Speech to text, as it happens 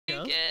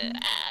it.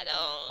 I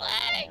don't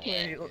like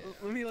it.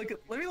 Let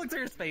me look through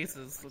your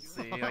spaces. Let's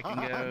see. I can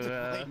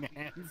go.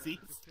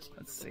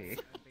 Let's see.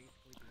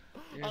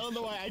 I don't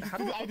know why.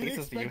 I didn't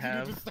expect you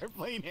to just start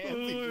playing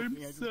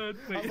Hansies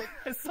with me.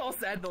 I saw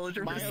Sad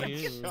Villager for a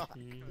second.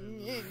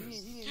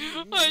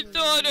 I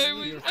thought it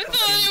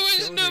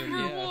was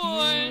number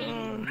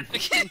one.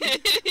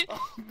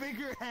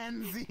 Bigger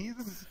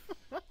Hansies.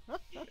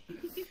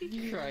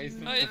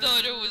 I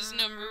thought it was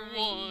number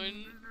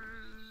one.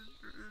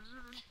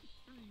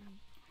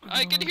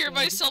 I can hear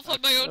myself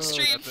on my own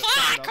stream.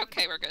 Fuck!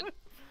 Okay, we're good.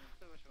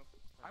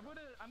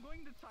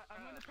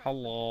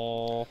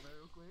 Hello.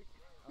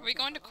 Are we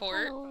going to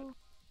court?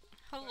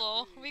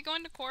 Hello. Are we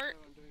going to court?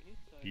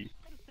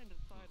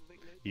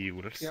 You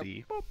will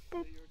see.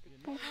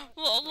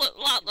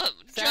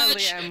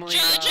 Judge,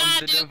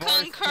 I do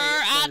concur.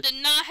 I did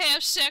not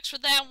have sex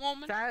with that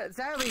woman.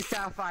 Sadly,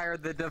 Sapphire,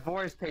 the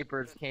divorce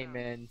papers came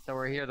in, so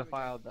we're here to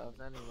file those.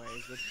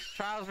 Anyways, the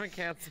trial's been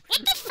canceled. What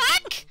the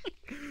fuck?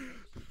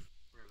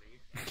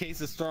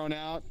 Case is thrown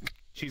out.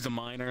 She's a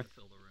minor.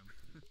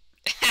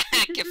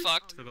 Get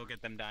fucked. So go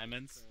get them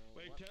diamonds.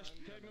 Wait,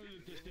 technically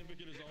the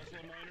certificate is also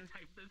a minor?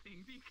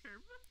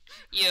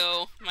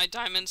 Yo, my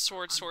diamond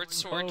sword.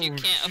 You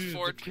can't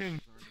afford.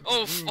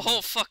 Oh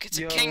fuck! It's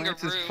a kangaroo.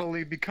 Lance has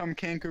fully become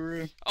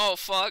kangaroo. Oh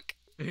fuck.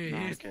 He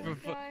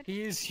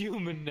is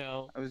human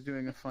now. I was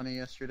doing a funny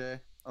yesterday.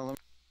 Oh, let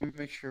me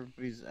make sure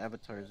everybody's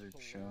avatars are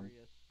shown.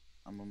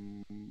 I'm a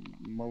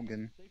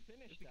Mogan.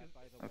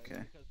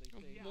 Okay.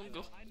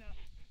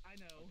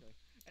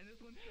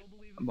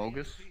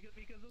 Mogus?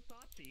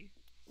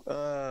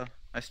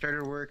 I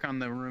started work on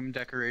the room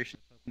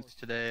decorations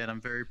today, and I'm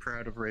very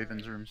proud of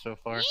Raven's room so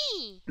far.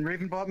 And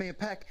Raven bought me a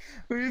pack.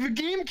 We have a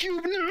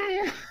GameCube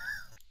now!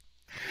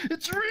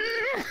 It's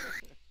real!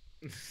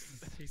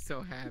 He's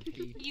so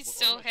happy. He's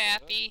so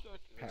happy.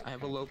 I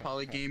have a low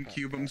poly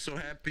GameCube. I'm so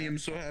happy. I'm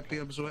so happy.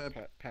 I'm so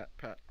happy. Pat.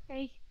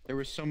 Hey. There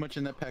was so much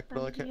in that pack,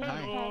 but like,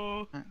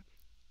 hi.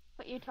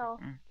 What you tell?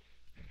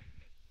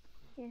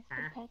 Yes,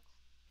 head pets.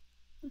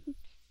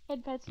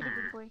 Head pets to the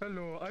big boy.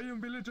 Hello, I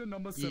am villager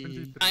number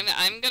 73.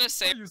 I'm gonna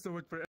say. I used to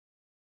work for.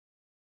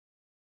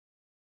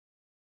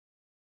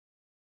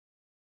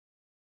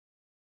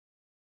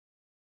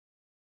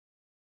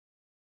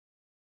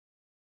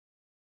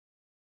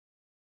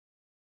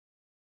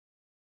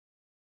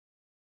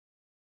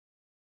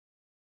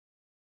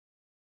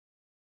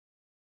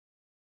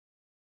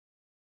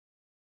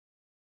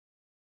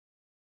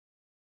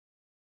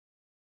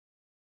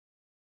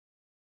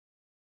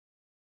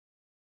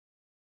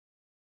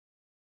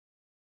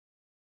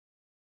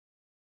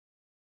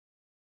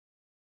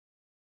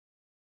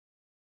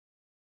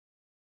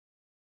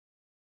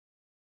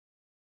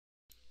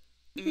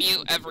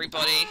 Mute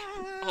everybody.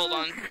 Hold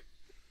on.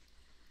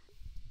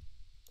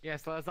 Yeah,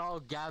 so let's all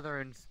gather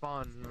and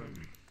spawn.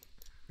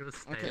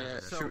 Okay,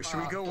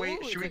 should we go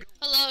wait? Should we go?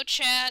 Hello,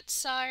 chat.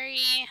 Sorry.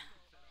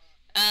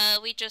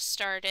 We just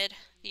started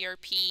the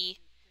RP.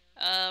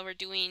 We're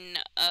doing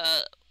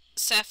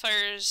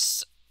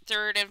Sapphire's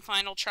third and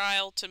final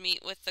trial to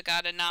meet with the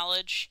God of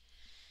Knowledge,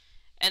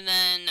 and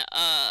then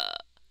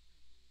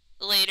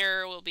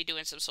later we'll be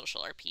doing some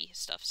social RP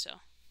stuff. So,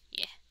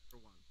 yeah.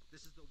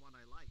 This is the one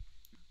I like.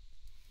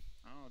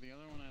 Oh, the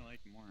other one I like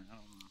more. I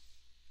don't know.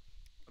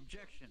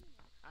 Objection.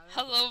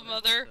 Hello,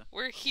 Mother.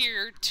 We're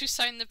here to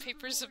sign the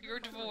papers of your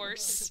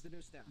divorce.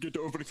 Get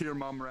over here,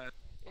 mom rat.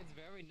 It's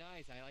very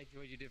nice. I liked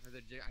what you did for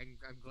the. I'm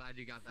glad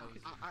you got that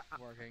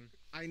working.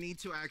 I need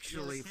to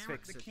actually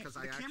fix it because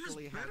I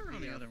actually had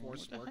the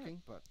force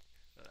working, but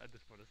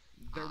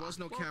there was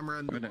no camera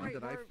in the one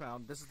that I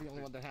found. This is the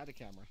only one that had a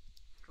camera.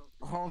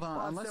 Hold on,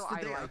 Well, unless still,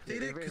 did they I liked update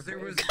it. it? Because there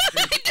was.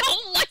 I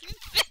don't like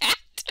that.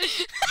 The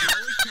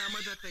only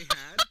camera that they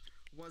had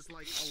was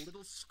like a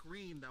little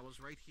screen that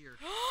was right here.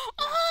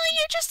 Oh,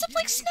 you're dressed up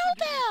like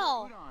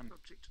Snowbell.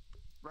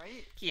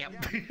 Right?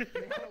 Yep.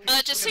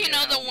 Just so you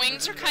know, the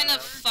wings are kind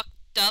of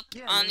fucked up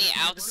on the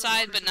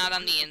outside, but not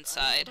on the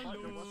inside. There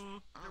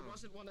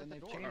wasn't one at the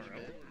door.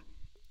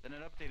 Then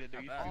it updated.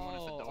 There used to be one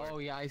at the door. Oh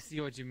yeah, I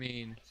see what you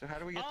mean. So how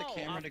do we get the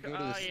camera to go to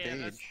the stage?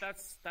 Yeah,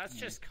 that's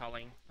just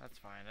culling. That's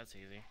fine. That's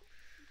easy.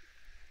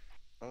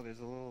 Oh, there's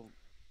a little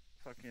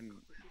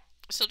fucking.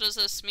 So does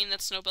this mean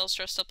that Snowbell's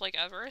dressed up like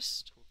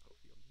Everest?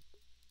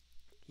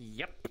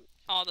 Yep.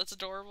 Oh, that's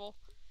adorable.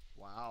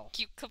 Wow.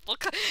 Cute couple.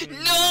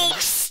 No,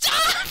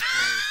 stop!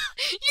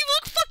 You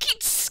look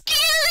fucking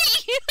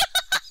scary!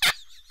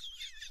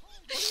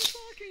 What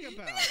are you talking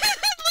about?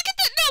 Look at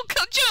that!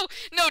 No, Joe!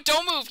 No,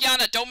 don't move,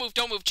 Yana. Don't move.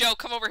 Joe,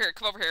 come over here.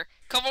 Come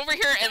over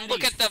here and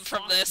look at them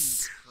from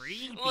this.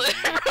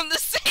 From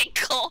this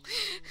angle.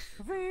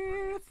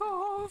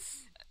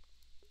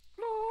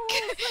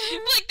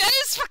 Like, that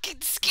is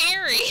fucking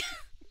scary.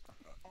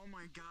 Oh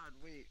my god!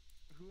 Wait.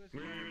 Who has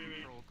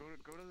control?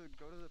 Go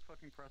to the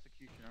fucking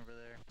prosecution over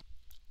there.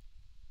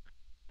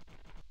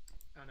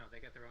 Oh no, they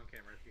got their own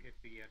camera. If you hit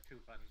the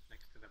two buttons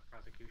next to the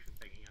prosecution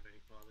thingy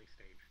underneath the Lily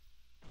stage.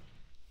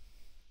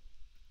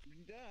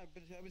 Yeah,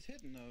 but I was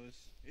hitting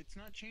those. It's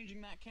not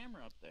changing that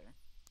camera up there.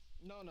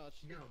 No, no,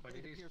 but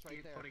it is appears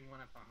right there. putting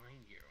one up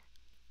behind you.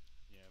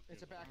 Yeah.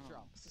 It's a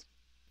backdrop.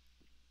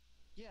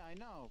 Yeah, I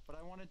know, but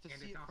I wanted to And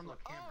see it's it from also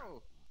the. a camera.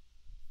 Oh!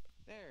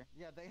 There.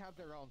 Yeah, they have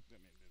their own.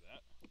 Didn't mean to do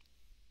that.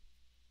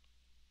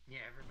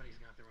 Yeah, everybody's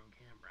got their own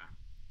camera.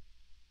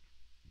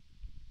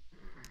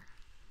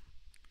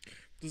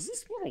 Does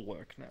this portal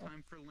work now?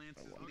 Time for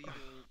Lance's legal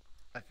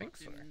I think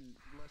so.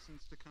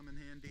 lessons to come in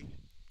handy.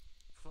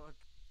 Fuck.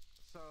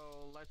 So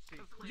let's see.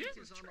 Clink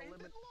is on a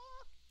limit.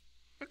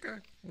 Okay,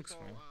 looks So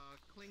fine.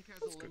 Clink has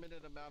That's a good.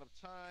 limited amount of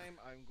time.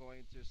 I'm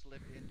going to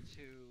slip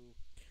into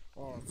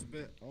Oh, it's a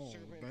bit. Oh, the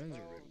servant bones are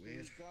a of bit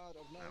weird. the God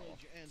of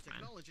knowledge and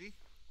technology.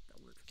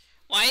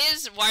 Why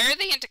are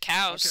they into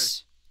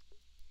cows?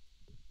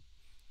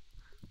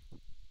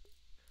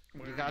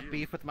 You got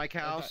beef with my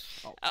cows?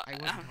 Oh, Oh, I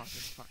wasn't talking.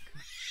 Fuck.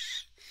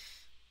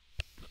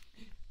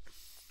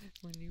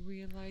 When you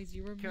realize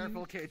you were Careful,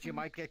 mute. kids. You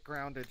might get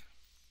grounded.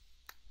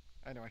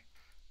 Anyway.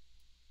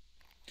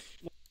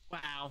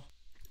 Wow.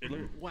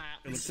 Wow.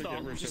 It looks like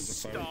Everest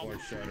has a firefly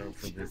shadow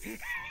for this.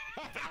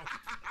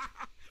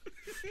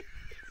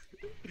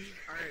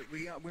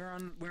 Alright, we're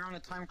on a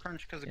time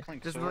crunch because of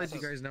Clink. Just so to let let's-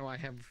 you guys know, I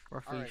have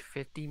roughly Alright.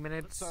 50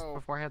 minutes So-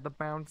 before I have the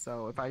bounce,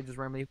 so if I just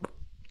randomly...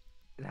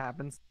 It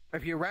happens.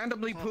 If you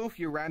randomly poof,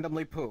 you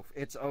randomly poof.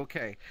 It's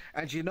okay.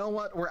 And you know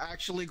what? We're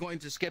actually going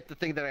to skip the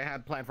thing that I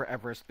had planned for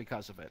Everest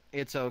because of it.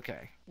 It's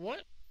okay.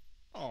 What?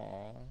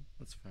 Oh,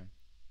 that's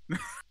fine.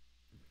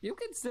 You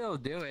can still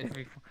do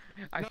it.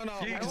 I, No,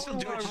 no. You I can still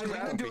won't- do it, just I'm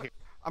grab gonna me. do it.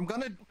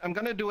 I'm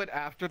gonna do it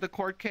after the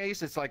court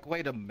case. It's like,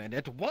 wait a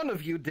minute, one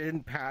of you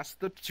didn't pass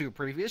the 2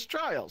 previous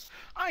trials.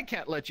 I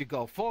can't let you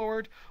go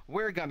forward.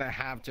 We're gonna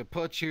have to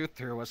put you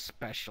through a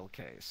special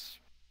case.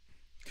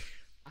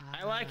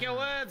 I like your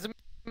words,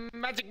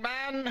 Magic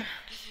Man.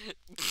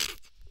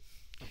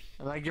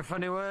 I like your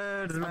funny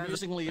words, man.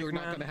 Amusingly, you're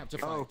not gonna have to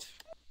fight. Oh.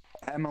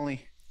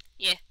 Emily.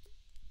 Yeah.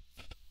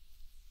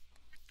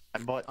 I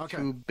bought Okay.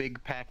 2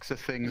 big packs of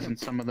things, and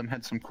some of them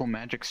had some cool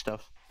magic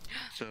stuff.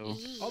 So,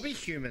 I'll be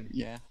human.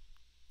 yeah.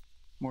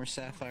 More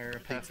Sapphire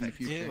updates in the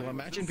future. Ew,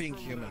 imagine being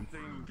human.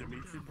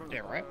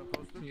 Yeah, right?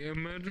 Yeah,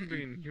 imagine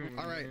being human.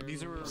 All right,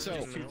 These are just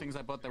 2 things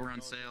I bought that were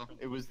on sale.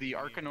 It was the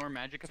Arcanor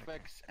magic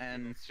effects,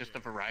 and it's just a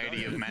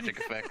variety of magic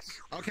effects.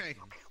 Okay,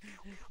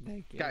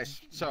 Thank you.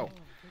 guys. So,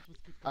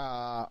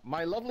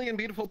 my lovely and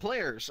beautiful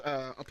players,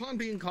 upon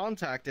being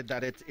contacted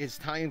that it is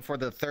time for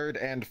the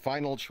 3rd and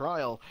final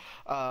trial,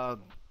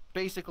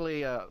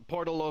 basically,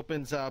 portal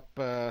opens up.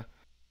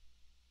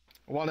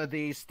 One of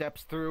these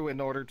steps through in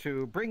order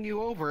to bring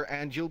you over,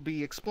 and you'll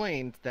be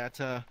explained that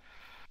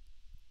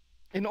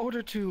in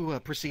order to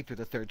proceed through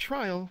the 3rd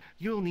trial,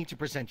 you'll need to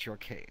present your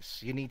case.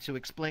 You need to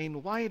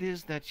explain why it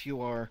is that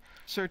you are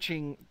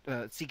seeking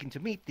to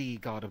meet the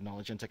God of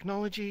Knowledge and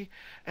Technology,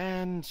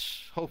 and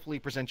hopefully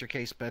present your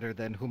case better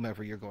than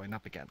whomever you're going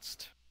up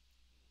against.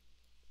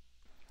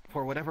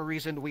 For whatever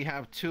reason, we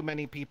have too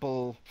many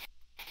people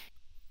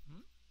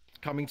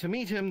coming to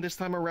meet him this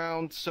time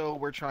around, so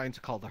we're trying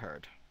to call the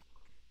herd.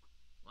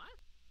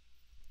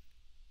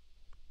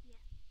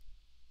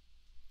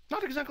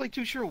 Not exactly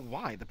too sure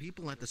why. The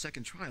people at the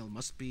 2nd trial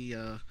must be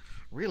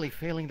really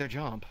failing their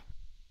job.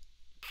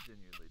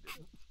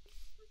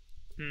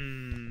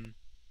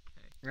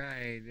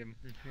 Right.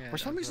 Yeah, For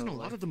some that's reason, a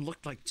lovely. lot of them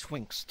looked like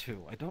twinks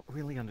too. I don't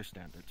really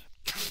understand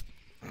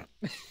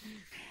it.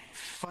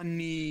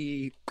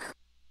 Funny.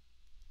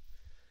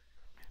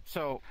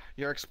 So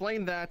you're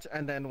explained that,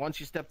 and then once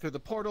you step through the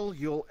portal,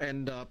 you'll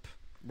end up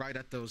right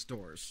at those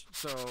doors.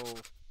 So,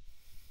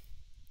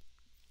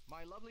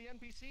 my lovely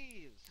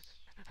NPCs.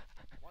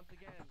 Once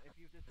again, if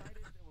you've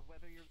decided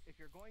whether if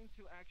you're going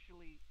to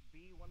actually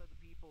be one of the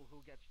people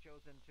who gets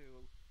chosen to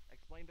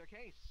explain their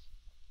case,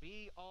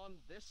 be on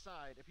this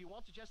side. If you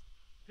want to just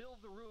fill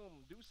the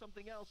room, do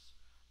something else,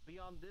 be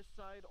on this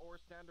side or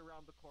stand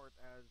around the court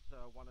as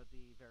one of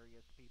the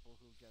various people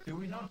who get... Do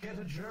we not get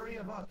a jury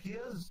of our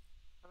peers?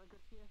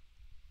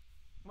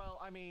 Well,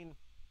 I mean...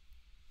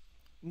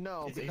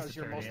 No, It's because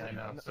you're 8:30, mostly... I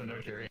know, so no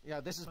jury.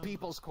 Yeah, this is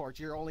people's court.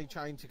 You're only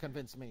trying to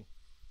convince me.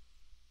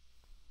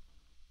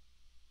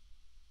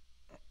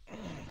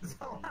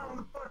 So I'm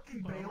the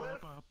fucking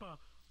bailiff?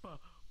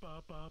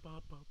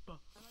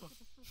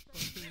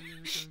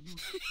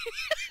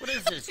 What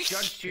is this,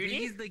 Judge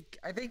Judy?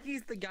 I think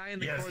he's the guy in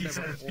the Yes, court he that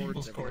says records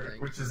people's court,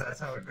 everything. which is that's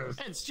how it goes.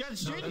 It's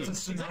Judge No, Judy. that's a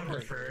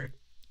stenographer.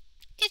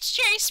 It's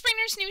Jerry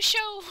Springer's new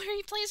show where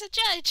he plays a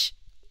judge.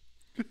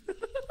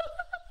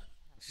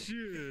 Shit.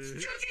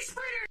 Judgy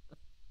Springer!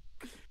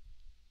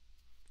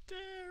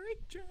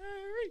 Jerry.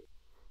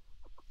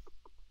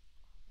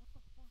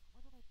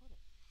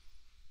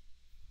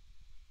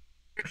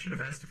 I should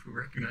have asked if we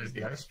recognized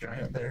the ice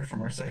giant there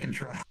from our 2nd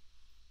trial.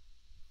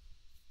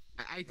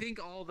 I think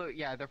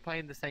they're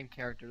playing the same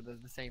character, the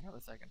same for the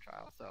 2nd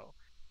trial, so...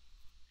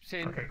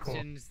 Okay, cool.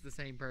 Shin's the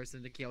same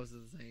person, Nikhil's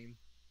the same.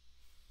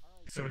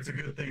 So it's a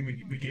good thing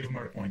we gave him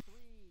our point.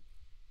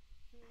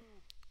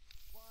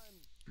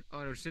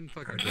 Oh no, Shin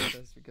fucking Cards did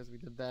up. us because we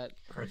did that.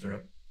 Cards are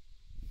up.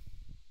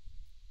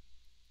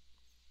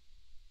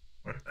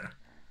 What the?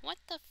 What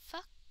the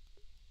fuck?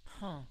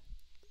 Huh.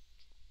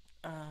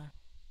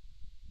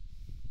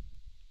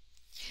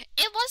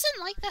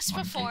 been like this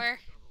before.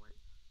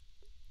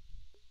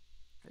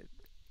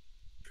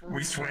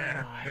 We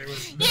swear. There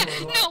was Yeah,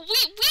 no, we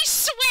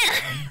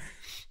swear.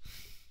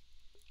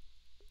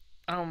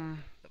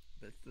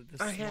 The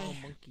small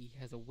monkey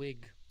has a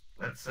wig.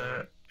 Let's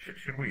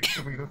should we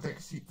go take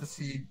a seat to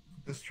see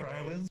this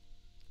trial is?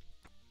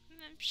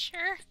 I'm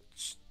sure.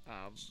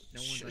 No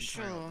one's on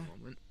trial at the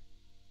moment.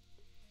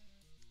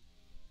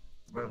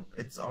 Well,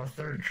 it's our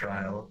third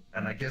trial,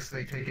 and I guess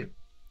they take it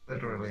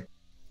literally.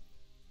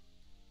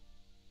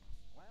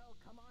 Well,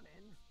 come on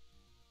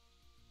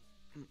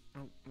in.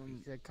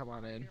 He said, "Come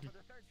on in." Here for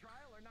the third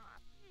trial or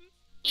not?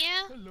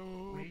 Yeah.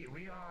 Hello.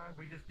 We are.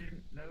 We just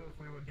didn't know if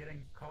we were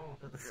getting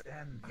called to the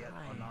stand yet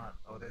or not.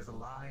 Oh, there's a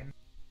line.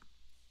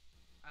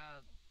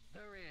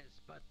 There is,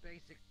 but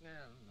basic.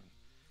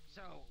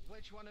 So,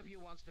 which one of you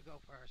wants to go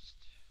first?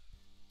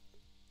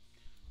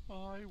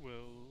 I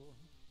will.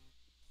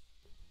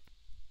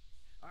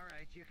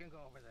 Alright, you can go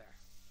over there.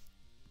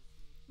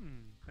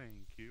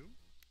 Thank you.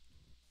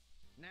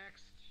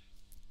 Next.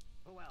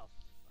 Who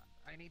else?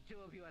 I need 2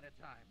 of you at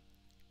a time.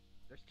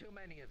 There's too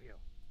many of you.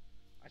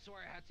 I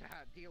swore I had to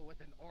deal with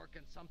an orc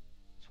and some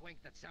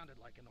twink that sounded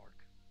like an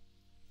orc.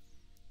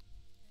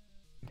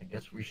 I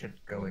guess we should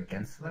go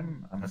against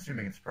them. I'm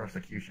assuming it's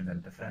prosecution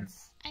and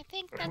defense. I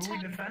think But that's who are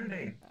how. we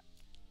defending?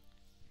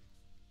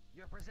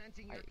 You're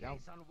presenting your I'll-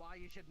 case on why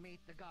you should meet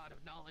the god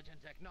of knowledge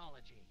and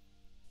technology.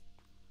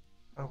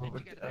 Oh, Did you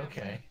get a pamphlet?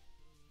 okay.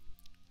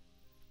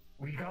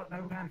 We got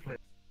no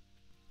pamphlet.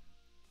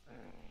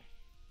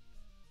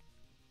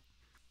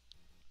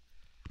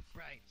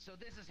 Right, so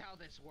this is how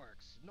this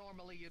works.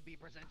 Normally you'd be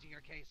presenting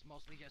your case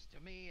mostly just to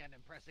me and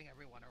impressing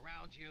everyone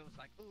around you. It's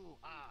like, ooh,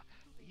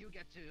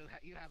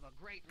 you have a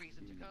great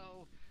reason to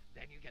go,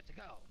 then you get to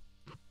go.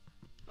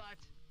 But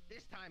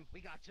this time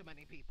we got too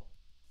many people.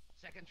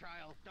 Second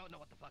trial, don't know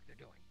what the fuck they're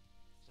doing.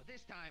 So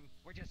this time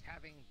we're just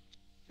having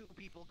 2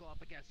 people go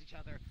up against each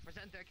other,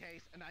 present their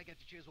case, and I get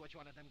to choose which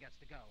one of them gets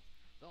to go.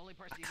 The only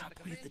person you gotta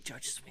convince the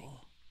judges is me.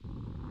 will.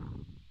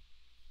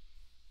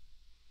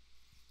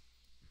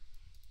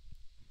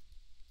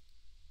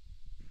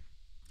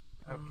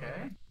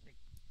 Okay.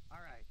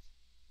 Alright.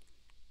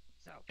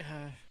 So,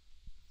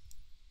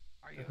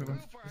 are you a Who group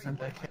wants to or are you present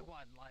one that by case?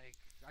 one? Like,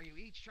 are you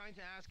each trying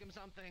to ask him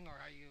something, or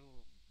are you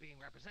being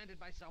represented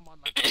by someone?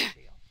 Like, what's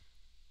the deal?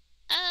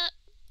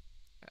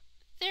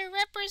 They're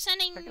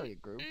representing Technically a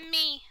group.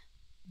 me.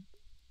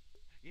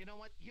 You know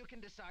what? You can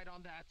decide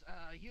on that.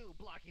 You,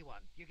 blocky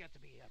one, you get to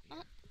be up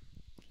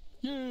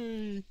here.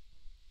 Yay!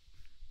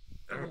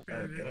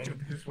 Get out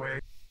of his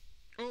way.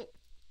 Oh.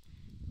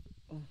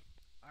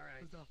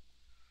 Alright.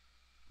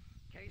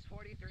 Case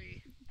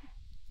 43.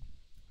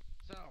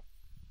 So,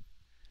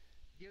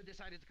 you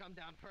decided to come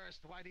down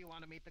first. Why do you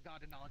want to meet the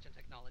god of knowledge and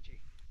technology?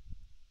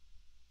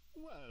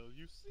 Well,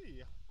 you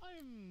see,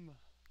 I'm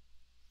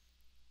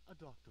a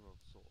doctor of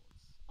sorts.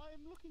 I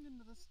am looking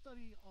into the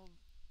study of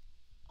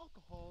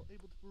alcohol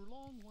able to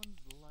prolong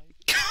one's life.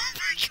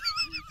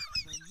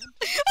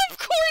 Of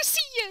course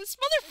he is,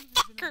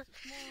 motherfucker.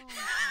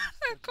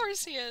 Of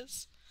course he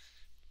is.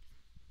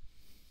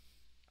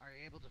 Are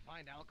you able to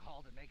find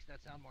alcohol that makes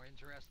that sound more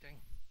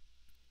interesting?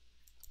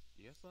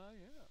 Yes, I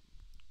am.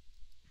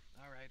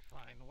 Alright,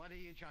 fine. What are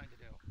you trying to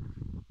do?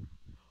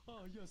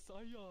 Yes,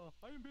 I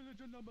am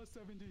villager number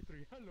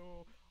 73.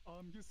 Hello.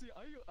 You see,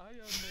 I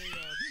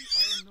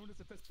am known as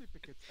a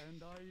certificate,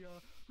 and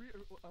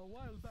a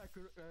while back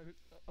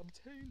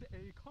obtained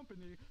a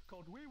company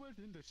called Wayward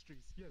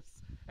Industries.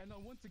 Yes, and I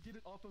want to get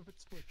it off of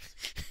its foot.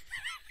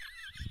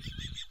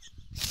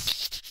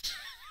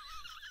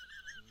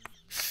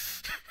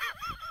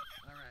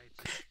 Alright.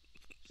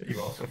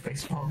 You also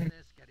face palming.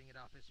 This, getting it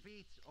off his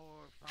feet,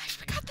 or finding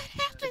forgot that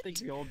happened. I think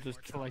we all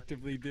just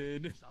collectively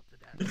did. Up to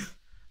death.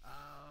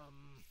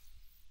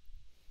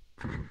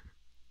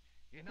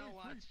 You know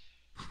what?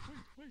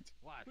 Wait.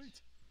 What?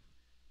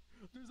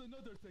 There's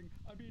another thing.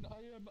 I mean,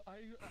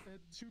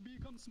 to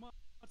become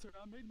smarter,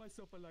 I made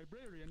myself a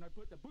librarian. I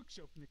put a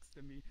bookshelf next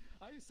to me.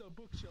 I sell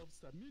bookshelves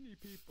to many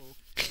people,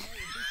 and I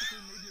am basically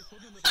maybe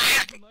equivalent of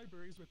 1,000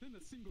 libraries within a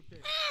single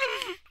day.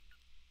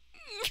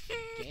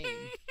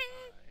 Game.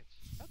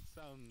 That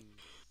sounds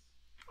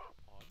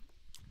odd.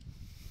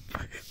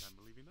 I'm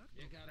believing that.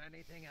 You got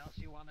anything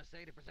else you want to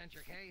say to present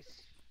your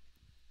case?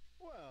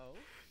 Well,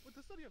 with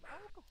the study of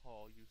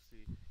alcohol, you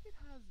see, it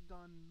has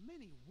done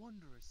many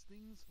wondrous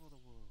things for the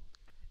world.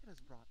 It has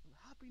brought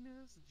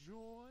happiness,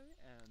 joy,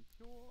 and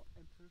pure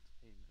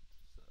entertainment,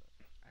 sir.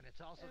 And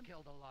it's also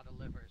killed a lot of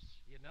livers.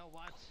 You know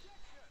what?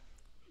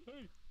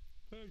 Hey,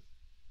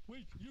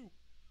 wait, you!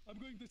 I'm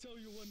going to tell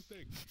you one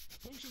thing.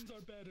 Potions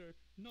are better,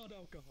 not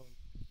alcohol.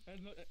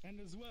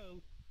 And as well,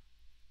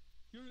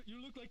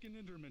 you look like an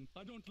Enderman.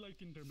 I don't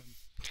like Endermen.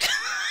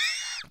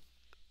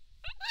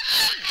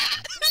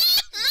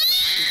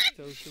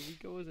 So should we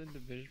go as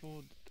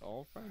individual,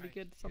 all trying to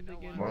get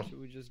something in, what? or should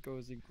we just go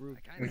as a group?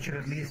 We should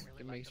at least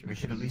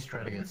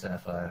try to get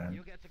Sapphire.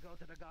 You get to go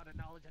to the god of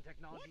knowledge and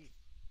technology.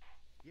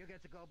 What? You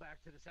get to go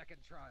back to the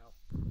second trial.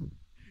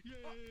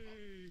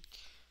 Yay!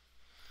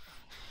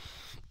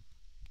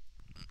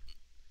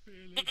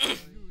 late for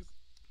the news.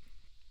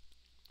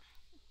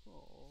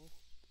 Oh,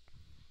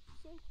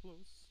 so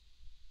close.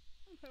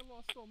 And I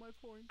lost all my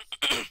points.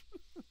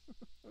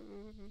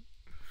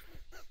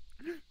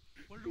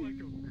 Where do I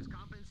go? As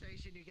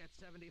compensation, you get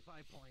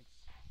 75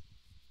 points.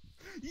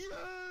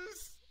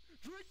 Yes!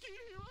 Ricky,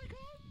 here I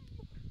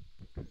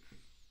come!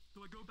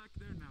 Do I go back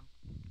there now?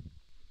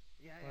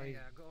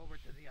 Yeah. Go over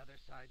to the other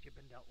side you've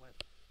been dealt with.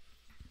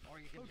 Or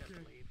you can just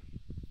leave.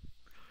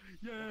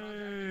 Yay! We'll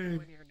contact you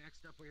when you're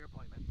next up for your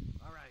appointment.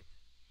 Alright.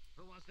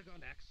 Who wants to go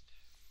next?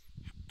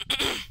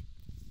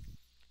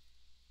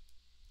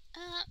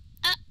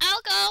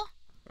 I'll go.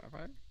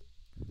 Sapphire?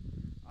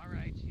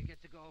 Alright, you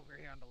get to go over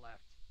here on the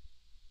left.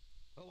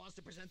 Who wants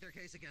to present their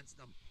case against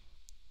them?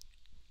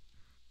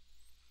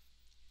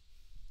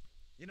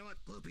 You know what?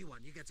 Gloopy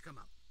one, you get to come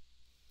up.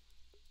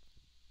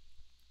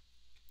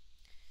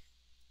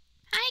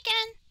 Hi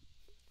again.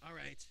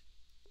 Alright.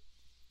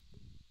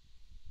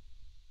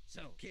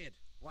 So, kid,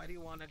 why do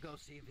you want to go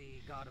see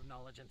the God of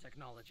Knowledge and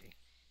Technology?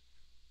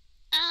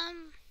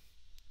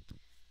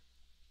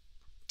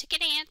 To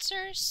get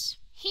answers.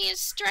 He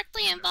is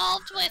directly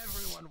involved with...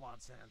 Everyone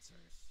wants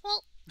answers.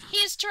 Well, he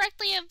is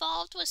directly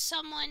involved with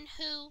someone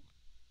who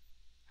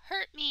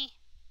hurt me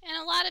and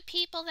a lot of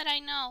people that I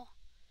know.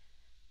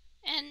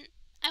 And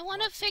I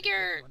want to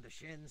figure... You on the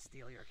shin,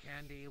 steal your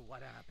candy,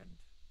 what happened?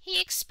 He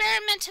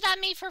experimented on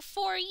me for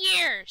 4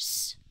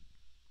 years.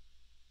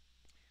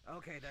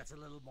 Okay, that's a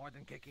little more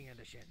than kicking in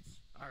the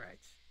shins. Alright.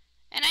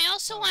 And I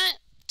also want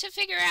to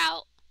figure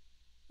out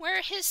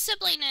where his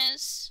sibling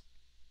is.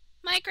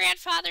 My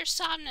grandfather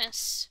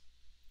Somnus.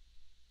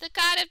 The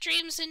god of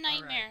dreams and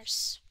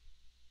nightmares.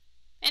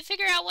 And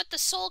figure out what the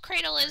soul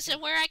cradle is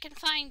and where I can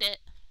find it.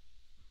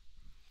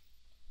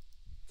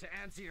 To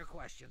answer your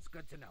questions,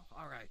 good to know.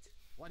 Alright,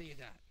 what do you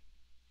got?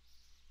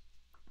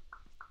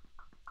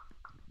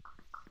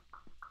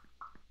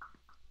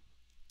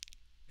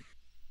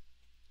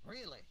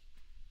 Really?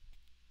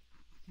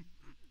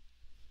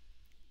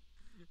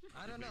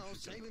 I don't know,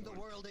 saving the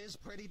world is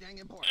pretty dang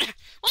important.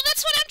 Well,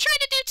 that's what I'm trying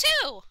to do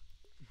too!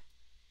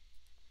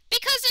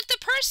 Because if the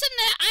person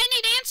that I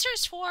need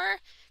answers for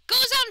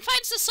goes out and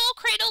finds the soul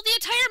cradle, the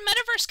entire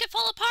metaverse could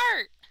fall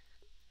apart!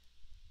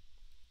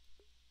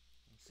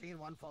 Seeing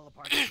one fall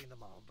apart, I've seen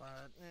them all,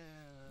 but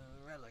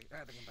rather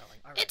compelling.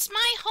 All right. It's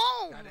my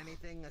home! Got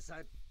anything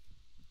aside?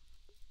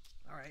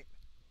 Alright,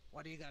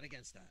 what do you got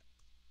against that?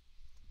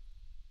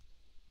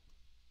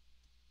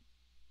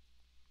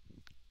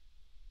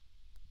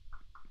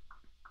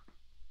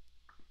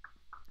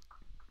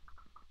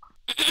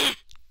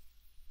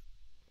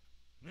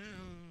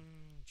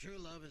 True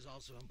love is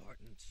also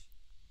important.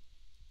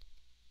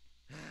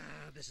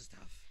 This is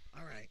tough.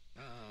 Alright,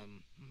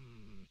 I'm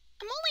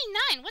only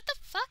 9, what the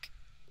fuck?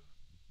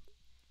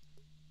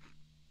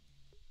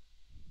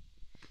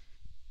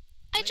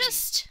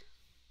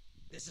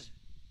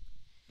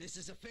 This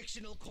is a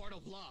fictional court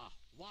of law.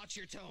 Watch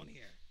your tone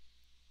here.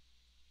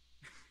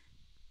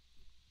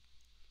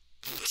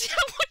 What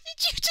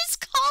did you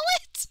just call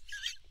it?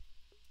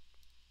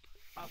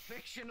 A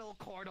fictional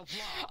court of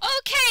law.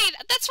 Okay,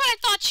 that's what I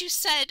thought you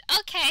said.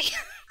 Okay.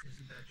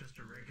 Isn't that just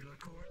a regular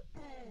court?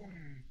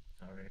 Boom!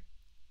 Sorry.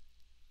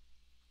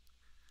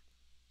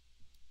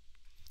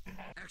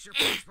 Extra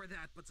points for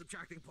that, but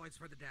subtracting points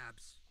for the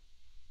dabs.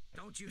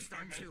 Don't you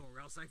start 2, or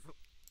else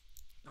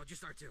don't you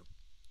start 2.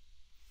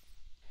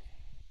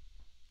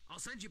 I'll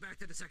send you back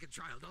to the second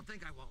trial. Don't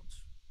think I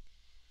won't.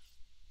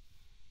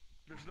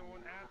 There's no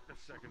one at the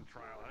second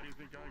trial. How do you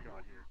think I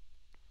got here?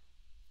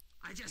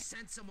 I just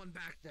sent someone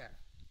back there.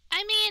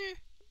 I mean,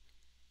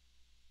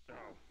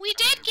 we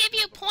did give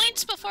you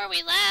points before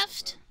we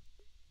left.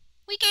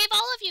 We gave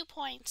all of you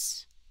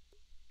points.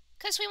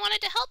 Because we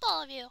wanted to help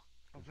all of you.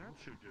 Oh,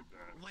 that's who did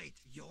that. Wait,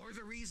 you're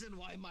the reason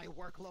why my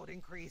workload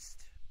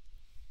increased?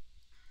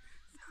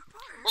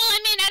 Well, I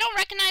mean, I don't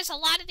recognize a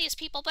lot of these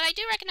people, but I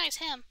do recognize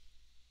him.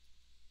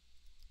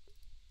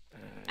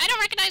 I don't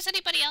recognize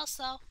anybody else,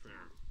 though.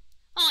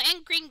 Oh,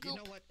 and Green Goop.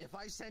 You know what? If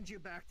I send you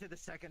back to the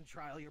second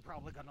trial, you're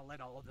probably gonna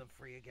let all of them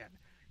free again.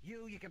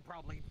 You can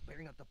probably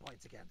bring up the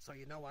points again. So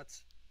you know what?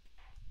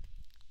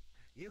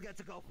 You get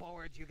to go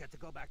forward. You get to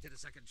go back to the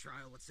second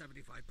trial with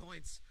 75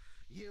 points.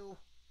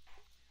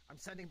 I'm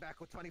sending back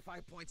with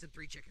 25 points and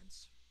 3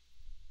 chickens.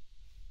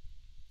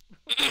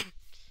 Okay.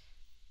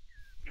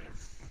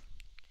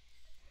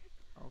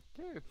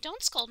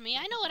 Don't scold me.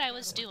 I know what I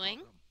was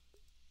doing.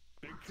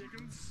 Big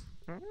chickens?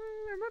 I'm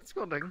not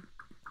scolding.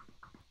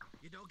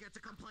 You don't get to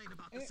complain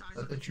about the size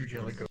Let of the true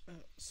jelly go.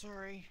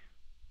 Sorry.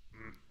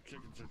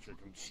 Chickens are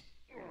chickens.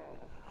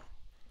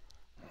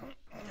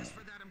 Just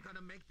for that, I'm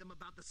gonna make them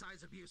about the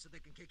size of you so they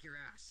can kick your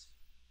ass.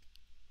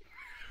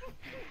 I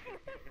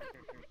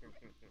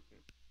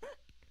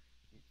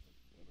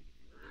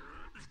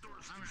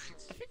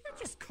think they're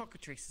just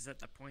cockatrices at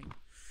that point.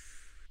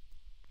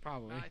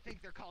 Probably. I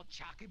think they're called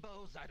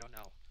Chocobos. I don't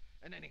know.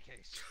 In any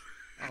case.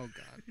 Oh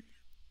god.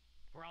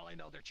 For all I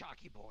know, they're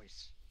Chalky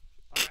Boys.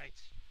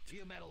 Alright,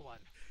 you metal one.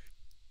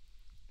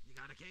 You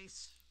got a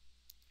case?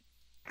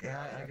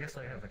 Yeah, I guess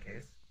I have a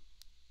case.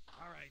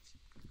 Alright.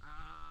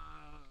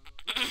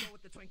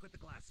 twink with the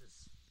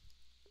glasses.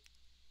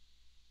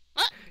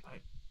 What?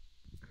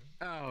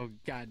 Oh,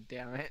 god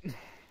damn it.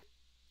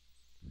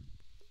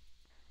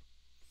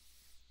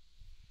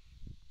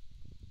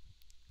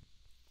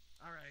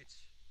 Alright.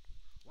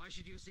 Why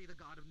should you see the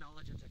god of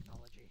knowledge and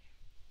technology?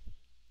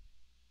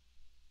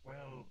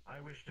 Well,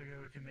 I wish to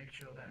go to make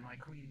sure that my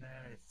queen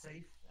there is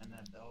safe and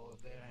that all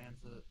of their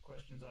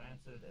questions are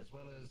answered, as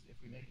well as if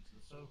we make it to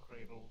the soul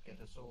cradle, get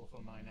a soul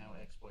for my now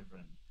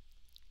ex-boyfriend.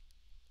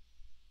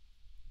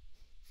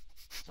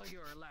 So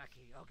you're a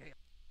lackey. Okay,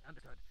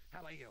 understood. How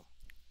about you?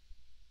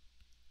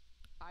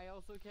 I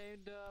also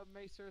came to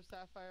make sure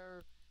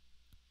Sapphire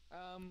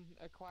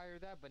acquire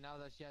that, but now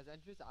that she has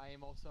interest, I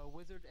am also a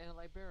wizard and a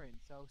librarian,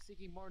 so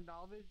seeking more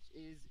knowledge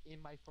is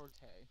in my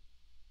forte.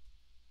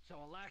 So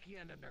a lackey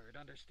and a nerd,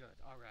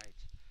 understood. Alright.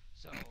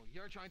 So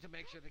you're trying to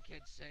make sure the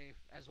kid's safe,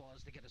 as well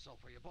as to get a soul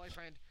for your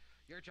boyfriend.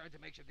 You're trying to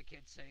make sure the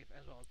kid's safe,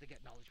 as well as to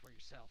get knowledge for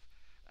yourself.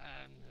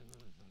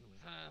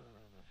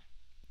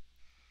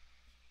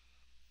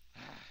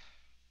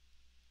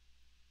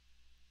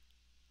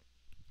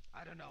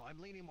 I don't know, I'm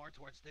leaning more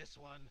towards this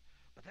one,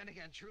 but then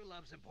again, true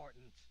love's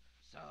important,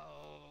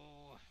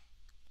 so...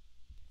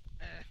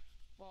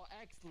 Well,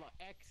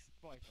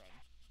 ex-boyfriend.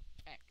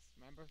 Ex,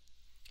 remember?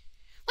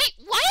 Wait,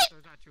 what? So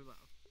it's not true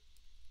love.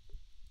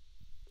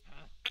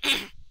 Huh?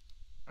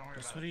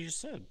 That's what he just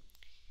said.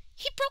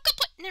 He broke up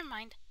with... Never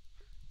mind.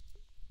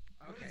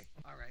 Okay,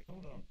 alright.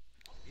 Hold on.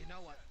 You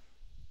know what?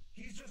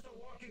 He's just a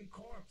walking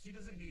corpse. He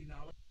doesn't need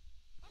knowledge.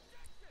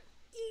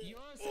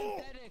 You're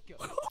synthetic!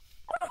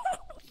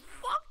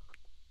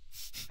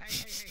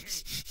 Hey.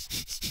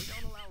 We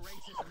don't allow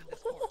racism in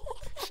this court.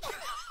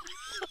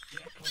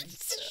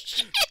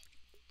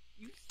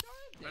 You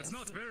started this. That's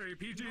not very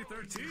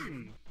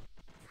PG-13.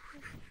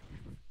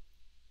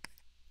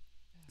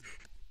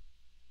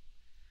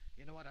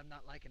 You know what? I'm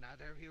not liking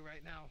either of you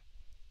right now.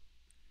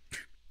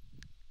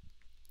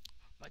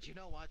 But you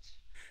know what?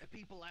 If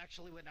people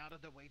actually went out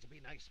of their way to be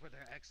nice for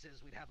their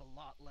exes, we'd have a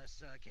lot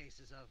less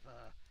cases of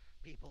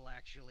people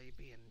actually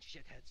being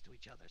shitheads to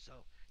each other.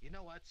 So, you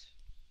know what?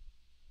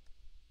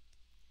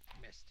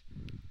 Missed.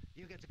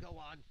 You get to go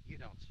on, you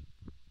don't.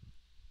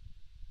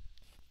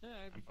 Yeah,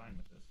 I'm fine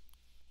with this.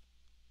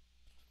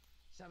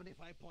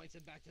 75 points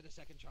and back to the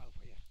second trial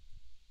for you.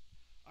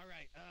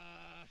 Alright,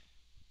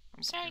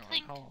 Sorry,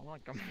 Clink.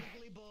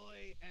 Squiggly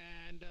Boy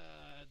and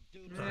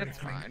Dude. That's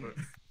fine.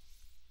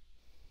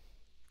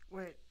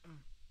 Wait.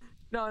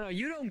 No,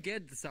 you don't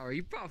get the sorry.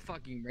 You brought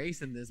fucking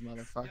race in this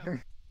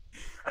motherfucker.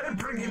 I didn't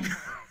bring him.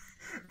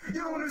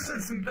 You're the one who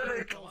said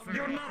synthetic.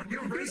 You're not.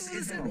 Your race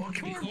isn't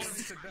walking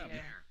corpse.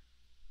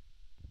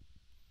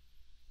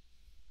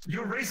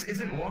 Your race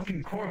isn't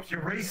walking corpse.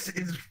 Your race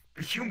is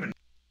human.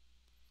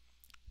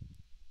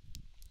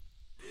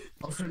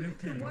 Also,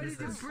 Newton, Why did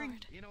you bring?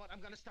 You know what? I'm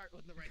gonna start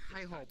with the right.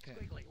 High hole pin.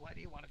 Squiggly, why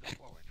do you want to go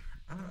forward?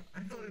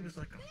 I thought it was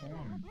like a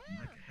horn,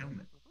 like a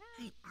helmet.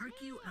 Hey,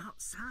 argue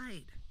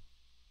outside.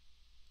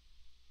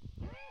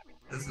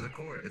 This is a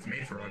court. It's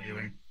made for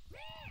arguing.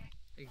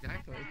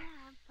 Exactly.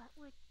 Yeah, but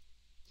we're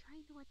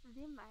trying to watch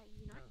them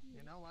argue, not you.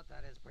 You know what?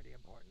 That is pretty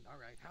important. All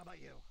right. How about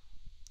you?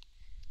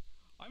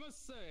 I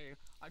must say,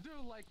 I do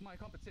like my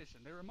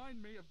competition. They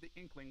remind me of the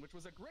Inkling, which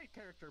was a great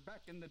character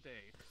back in the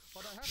day.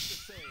 But I have to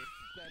say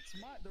that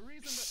the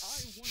reason that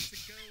I want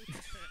to go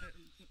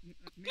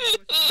meet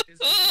with them is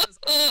because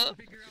I want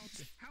to figure out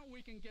how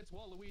we can get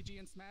Waluigi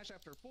and Smash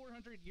after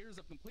 400 years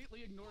of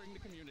completely ignoring the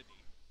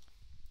community.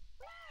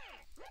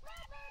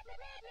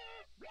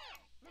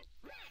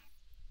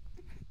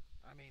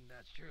 I mean,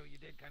 that's true. You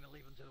did kind of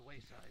leave him to the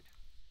wayside.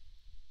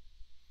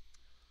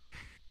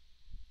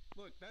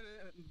 Look,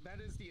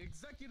 that is the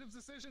executive's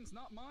decisions,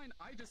 not mine.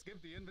 I just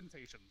give the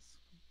invitations.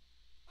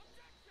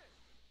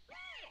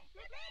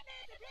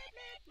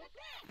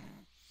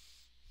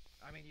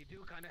 I mean, you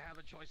do kind of have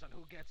a choice on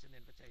who gets an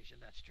invitation.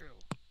 That's true.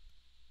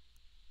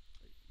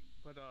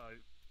 But,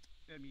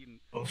 I mean...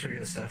 I'll show you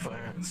the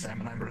Sapphire and Sam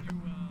and I were...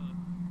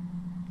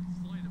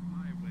 Slide it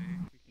my way.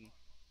 We can...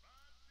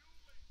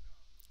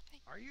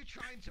 Are you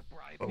trying to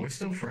bribe But me? we're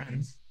still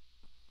friends.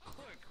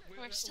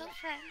 We're still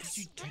friends.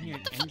 Did you turn your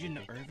engine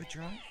to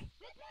overdrive?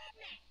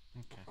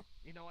 Okay.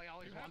 You know, I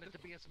always wanted to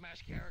be a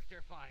Smash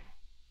character. Fine.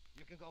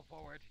 You can go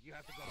forward. You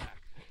have to go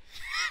back.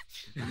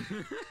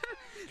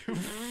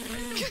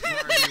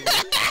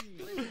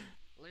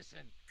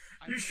 Listen.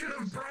 You should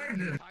have bribed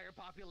the him. entire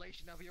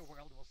population of your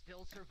world will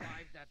still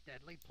survive that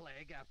deadly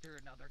plague after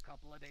another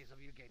couple of days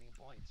of you gaining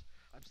points.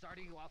 I'm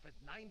starting you off at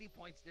 90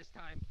 points this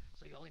time,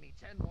 so you only need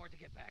 10 more to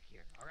get back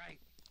here. All right?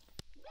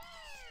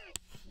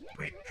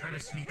 Wait, try to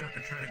sneak up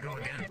and try to go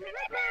again.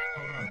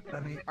 Hold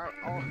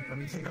on, let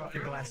me take off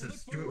your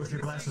glasses. Do it with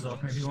your glasses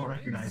off, maybe he won't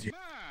recognize you.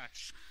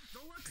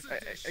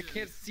 I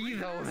can't see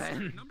though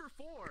then. Number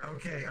 4.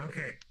 Okay.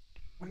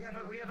 We have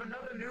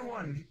another new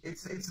one.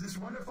 It's this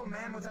wonderful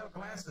man without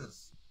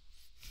glasses.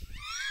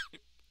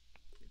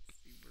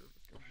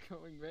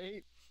 Going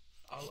right.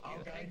 I'll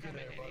guide you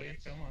there, buddy.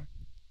 Come on.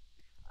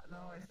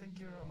 No, I think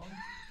you're a monkey.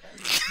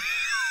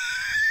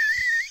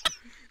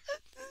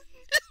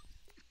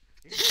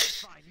 It's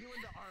fine. You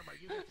in the armor. Sapphire,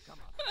 you get to come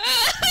up.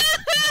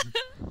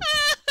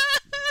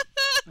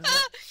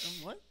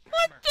 What?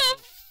 What the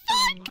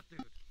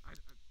fuck?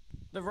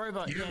 The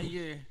robot, yeah,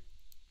 you.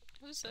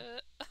 Who's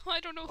that? I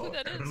don't know who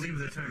that I is. believe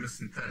the term is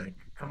synthetic.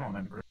 Come on,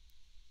 Emperor.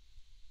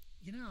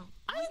 You know,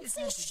 I all you didn't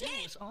had say to do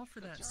shit. was offer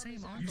that same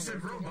You envelope said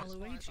to robot.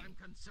 Waluigi. I'm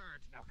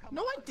concerned. Now come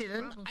No, on. I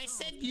didn't. I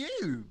said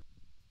you.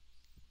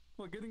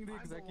 Well, getting the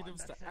I'm the one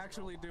executives that to said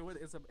actually do it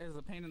is a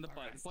pain in the butt.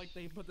 Alright. It's like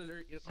they put their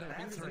fingers in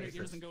that's their ears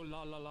racist. and go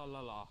la la la la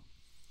la.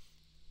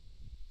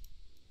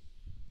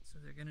 So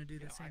they're gonna do You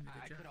the know, same to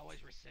I the could judge.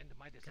 always rescind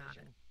my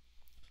decision.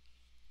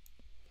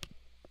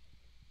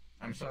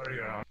 I'm sorry,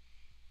 Your Honor.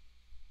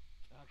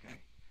 Okay.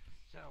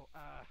 So,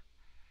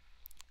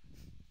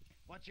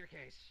 what's your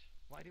case?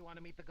 Why do you want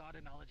to meet the god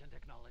of knowledge and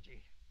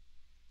technology?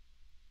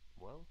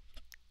 Well,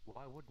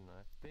 why wouldn't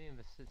I? Being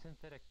the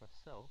synthetic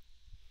myself,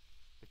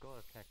 the god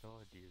of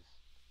technology is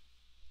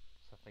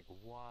something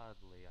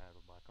wildly out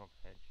of my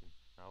comprehension.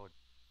 I would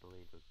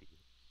believe it would be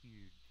a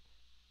huge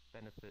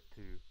benefit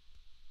to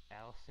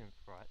our synth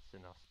rights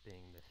and us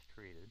being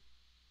mistreated.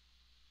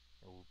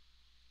 It would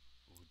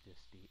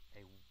just be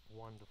a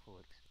wonderful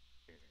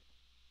experience.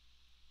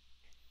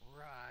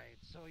 Right.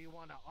 So you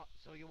want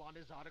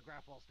his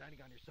autograph while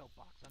standing on your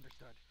soapbox.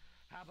 Understood.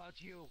 How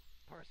about you,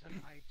 person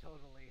I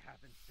totally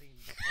haven't seen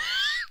before?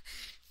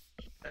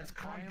 That's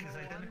I Clunk, am his a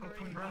identical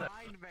twin wandering brother.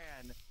 blind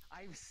man.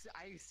 I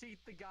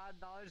seek the god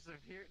knowledge of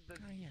here.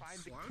 yes. Find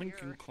the Clink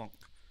cure. and clunk.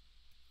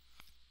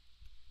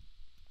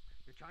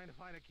 You're trying to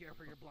find a cure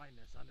for your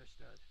blindness.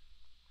 Understood.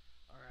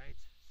 All right.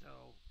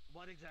 So,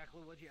 what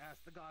exactly would you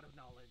ask the god of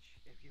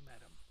knowledge if you met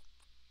him?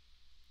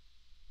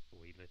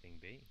 We living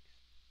beings.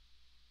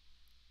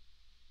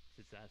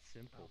 It's that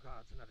simple. Oh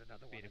God, it's not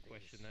another one Been of a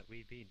question these. that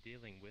we've been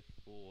dealing with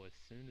for as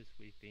soon as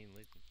we've been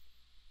living.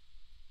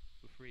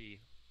 The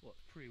free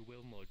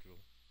will module.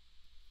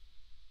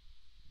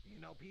 You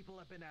know, people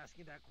have been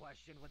asking that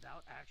question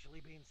without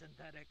actually being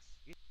synthetics.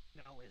 You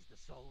know, is the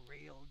soul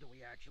real? Do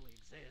we actually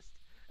exist?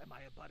 Am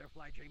I a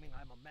butterfly dreaming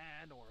I'm a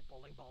man, or a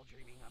bowling ball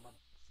dreaming I'm a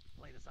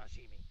plate of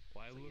sashimi?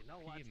 Why So look you know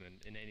what? human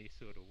in any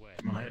sort of way?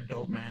 Am I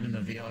adult man in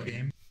the VR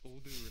game? All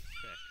due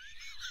respect.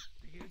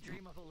 Do you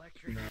dream of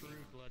electric?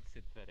 True blood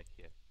synthetic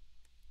here.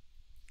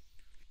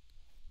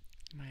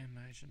 My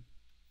immersion.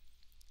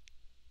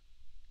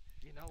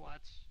 You know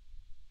what?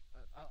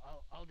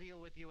 I'll deal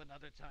with you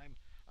another time.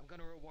 I'm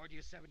gonna reward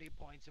you 70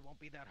 points. It won't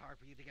be that hard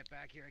for you to get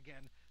back here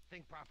again.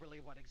 Think properly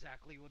what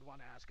exactly you would want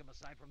to ask him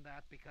aside from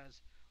that,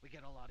 because we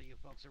get a lot of you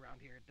folks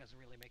around here. It doesn't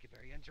really make it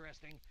very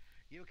interesting.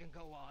 You can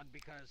go on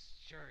because,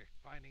 sure,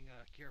 finding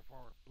a cure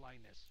for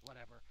blindness,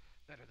 whatever.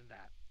 Better than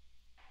that.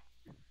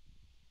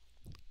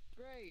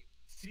 Great.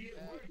 See it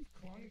work,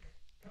 Clunk.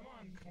 Come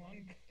on,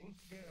 Clunk.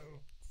 Let's go.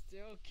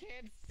 Still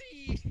can't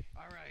see.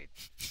 All right.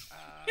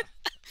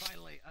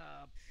 Finally,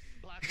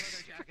 black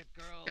leather jacket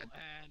girl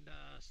and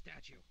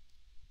statue.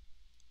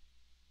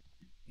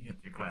 You get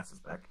your glasses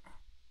back.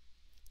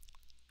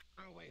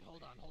 Oh wait,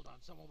 hold on.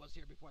 Someone was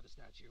here before the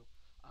statue.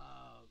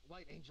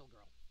 White angel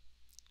girl.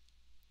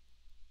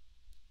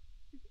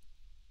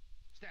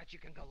 Statue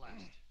can go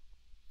last.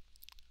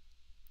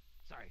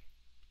 Sorry.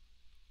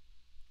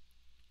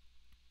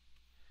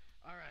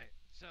 All right.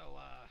 So,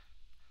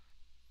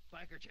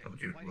 biker chick,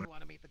 why do you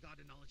want to meet the god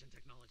of knowledge and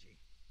technology?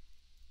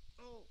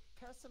 Oh,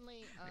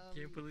 personally, I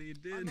can't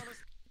believe you I'm did.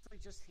 honestly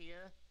just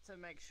here to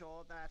make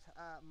sure that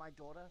my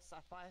daughter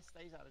Sapphire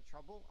stays out of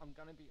trouble. I'm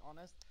gonna be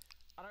honest.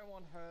 I don't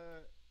want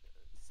her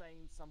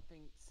saying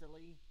something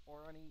silly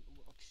or any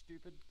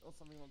stupid or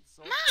something of the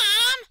sort.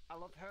 Mom! I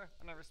love her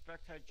and I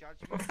respect her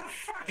judgment. What the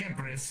fuck,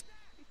 Empress?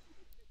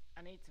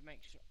 I need to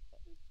make sure.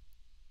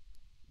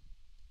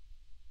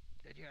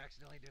 Did you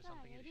accidentally do Sorry,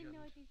 something I you didn't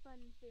know shouldn't? what these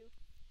buttons do.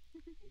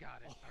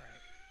 Got it. All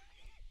right.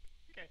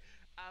 Okay.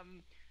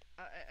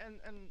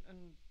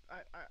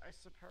 I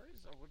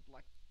suppose I would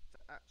like to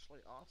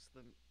actually ask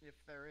them if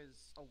there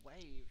is a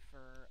way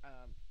for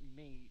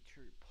me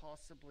to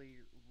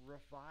possibly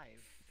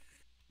revive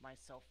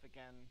myself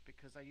again,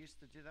 because I used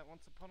to do that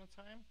once upon a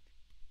time,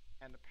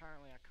 and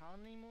apparently I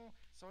can't anymore.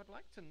 So I'd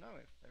like to know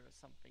if there is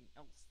something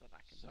else that I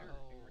can do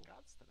in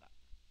regards to that.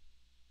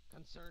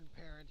 Concerned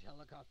parent,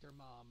 helicopter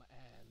mom,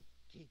 and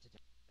key to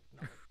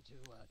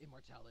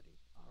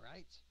immortality. All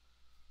right.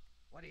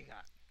 What do you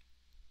got?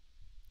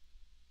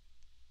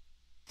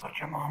 But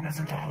your mom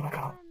isn't a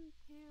helicopter.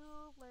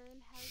 To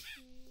learn how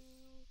to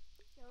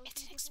go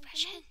It's through an different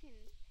expression.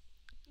 dimensions.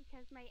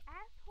 Because my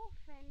asshole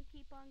friend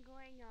keep on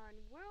going on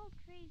world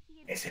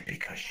crazy. Is it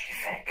because she's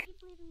sick?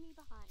 Keep leaving me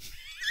behind.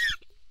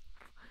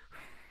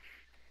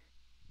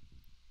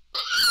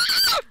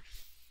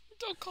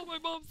 Don't call my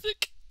mom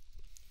sick.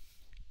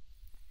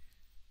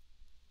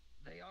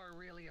 They are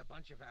really a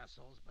bunch of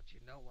assholes, but you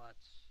know what?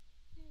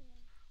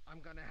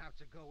 I'm gonna have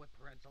to go with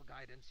parental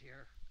guidance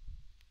here.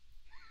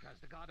 Because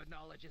the god of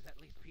knowledge is at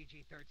least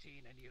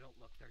PG-13 and you don't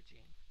look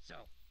 13.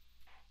 So,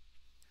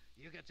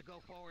 you get to go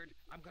forward.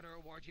 I'm gonna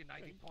reward you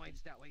 90 points.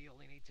 That way you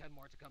only need 10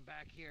 more to come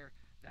back here.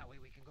 That way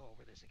we can go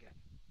over this again.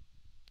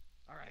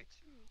 Alright.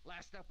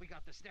 Last up we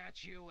got the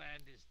statue,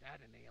 and is that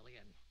an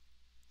alien?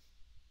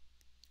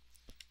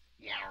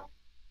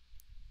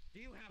 Do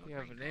you have We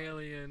have an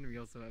alien. We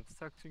also have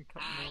suction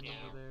coming in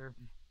over there.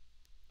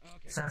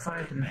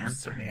 Sapphire didn't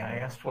answer me. I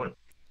asked what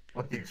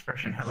the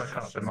expression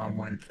helicopter mom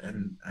went,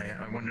 and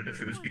I wondered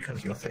if it was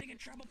because you're getting in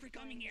trouble for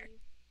coming here.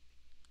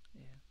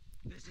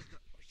 This is the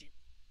oh, shit.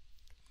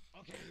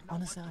 Okay, you know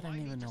Honestly, what? I don't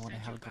Do even need know to what a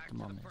send you helicopter back to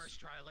mom the is. first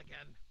trial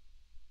again.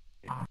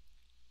 Hey,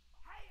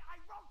 I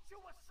wrote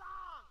you a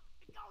song!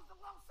 It goes a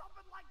little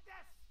something like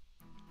this!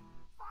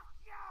 Fuck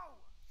you!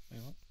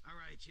 Wait, what?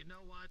 Alright, you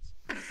know what?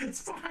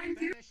 It's behind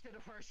you! Finish to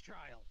the first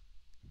trial.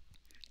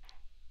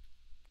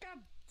 God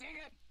dang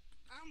it!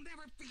 I'll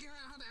never figure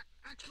out how to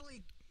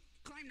actually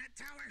climb that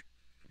tower.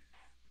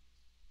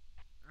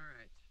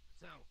 Alright,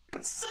 so.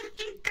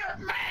 Such a good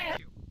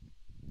man!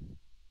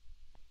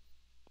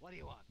 What do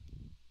you want?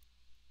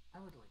 I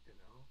would like to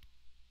know,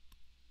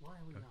 why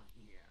are we not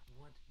here?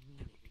 What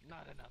meaning?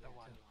 Not another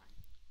one.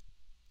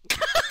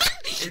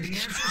 And the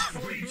answer's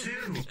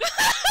 42!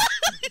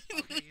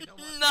 Okay, you know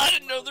what? Not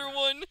another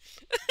one.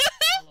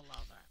 I'll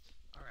allow that.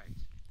 Alright.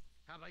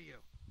 How about you?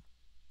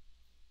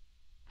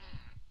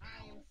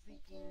 I am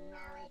seeking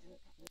knowledge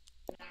and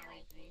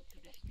technology to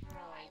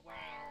destroy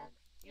worlds.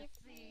 You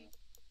see,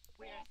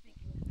 we are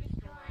seeking to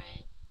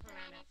destroy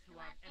planets who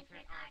have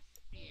entered our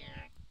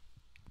sphere.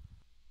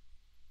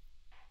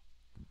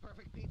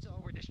 Perfect pizza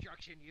over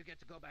destruction. You get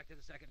to go back to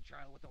the second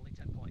trial with only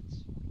 10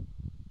 points.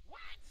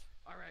 What?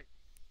 Alright.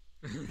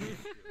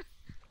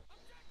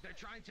 They're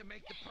trying to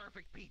make the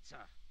perfect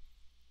pizza.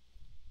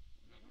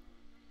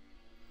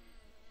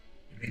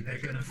 You mean they're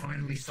gonna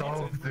finally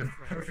solve the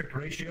perfect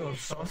ratio of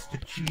sauce to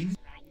cheese?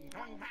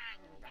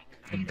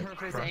 The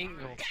perfect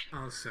angle.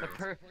 Also,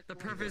 The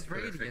perfect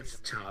radius.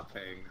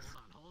 toppings.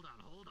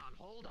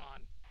 Hold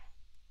on.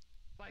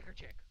 Biker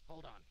chick,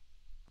 hold on.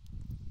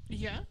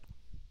 Yeah?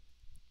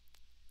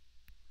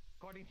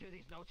 According to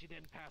these notes, you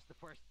didn't pass the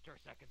first or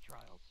second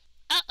trials.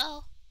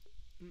 Uh-oh.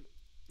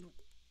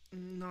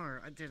 No,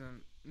 I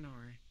didn't. No.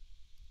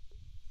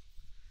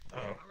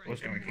 Oh,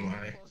 what's going to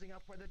lie? Closing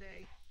up for the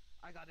day.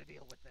 I gotta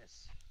deal with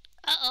this.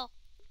 Uh-oh.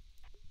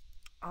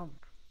 Oh.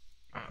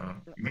 Uh-oh.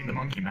 You mean the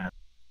monkey man?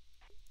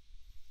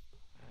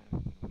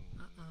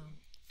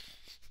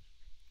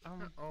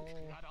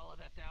 Got all of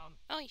that down?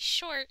 Oh, he's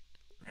short.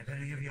 Have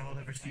any of y'all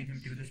ever seen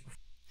him do this before?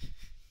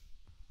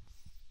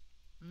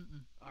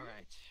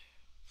 Alright.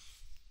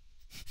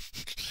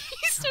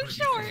 He's so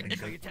short.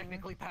 So you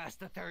technically passed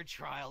the third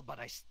trial, but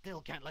I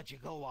still can't let you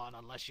go on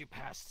unless you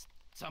pass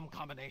some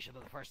combination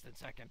of the first and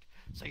second.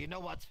 So you know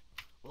what?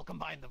 We'll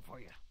combine them for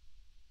you.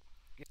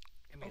 Give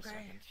me a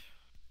second.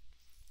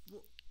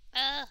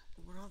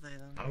 What are they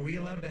then? Are we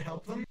allowed to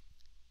help them?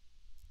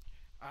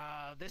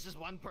 This is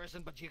one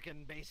person, but you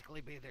can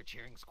basically be their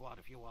cheering squad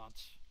if you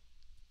want.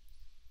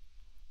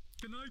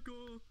 Can I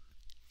go?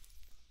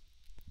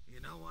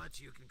 You know what?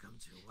 You can come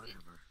too,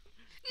 whatever.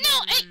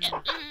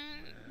 No,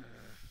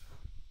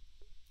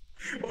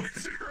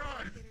 What's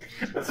wrong?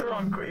 That's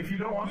wrong. If you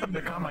don't want them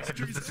to come, I can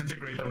just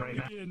disintegrate them right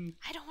now.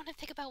 I don't want to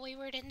think about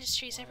Wayward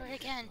Industries ever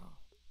again.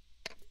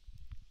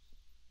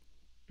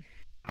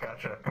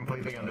 Gotcha.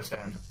 Completely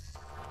understand.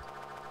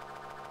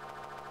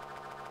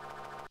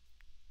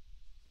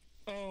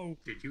 Oh.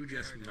 Did you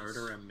just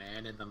murder a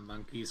man in the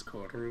monkey's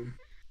courtroom?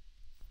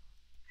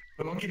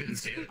 The monkey didn't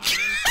see it.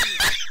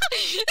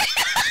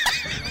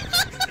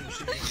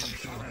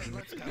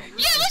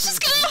 Yeah, let's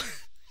just go!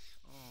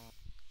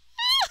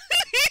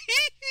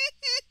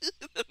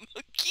 The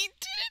monkey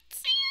didn't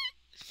see it!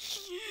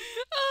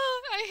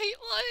 Oh, I hate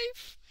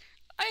life.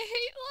 I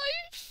hate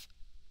life.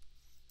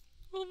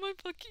 Oh my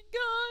fucking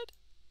god.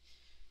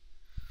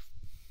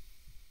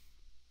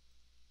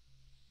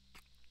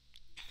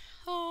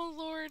 Oh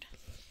lord.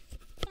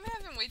 I'm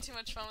having way too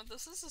much fun with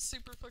this. This is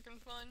super fucking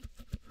fun.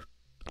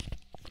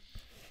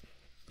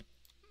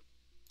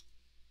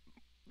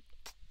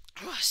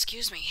 Oh,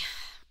 excuse me.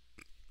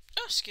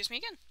 Oh, excuse me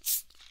again.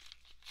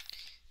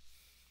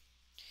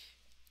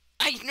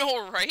 I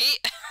know, right?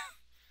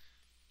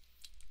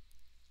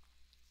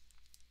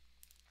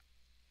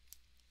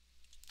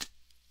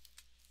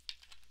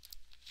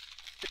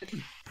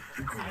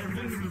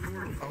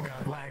 Oh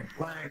god,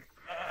 lag.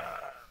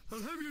 I'll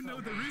have you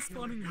know the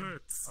respawning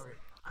hurts.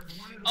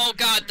 Oh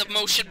god, the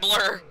motion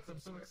blur.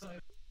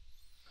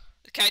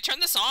 Can I turn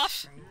this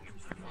off?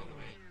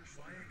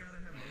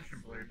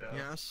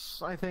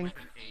 Yes, I think.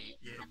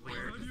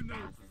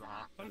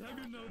 I'll have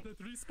you know that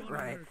respawning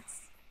Right.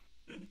 hurts.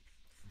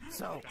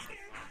 So.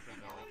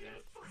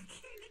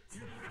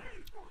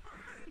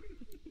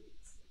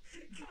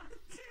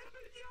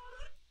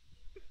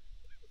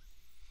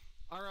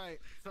 Alright,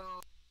 so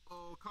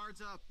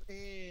cards up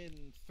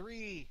in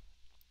 3,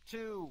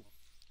 2,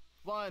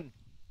 1.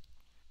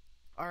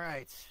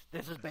 Alright,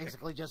 this is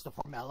basically just a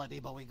formality,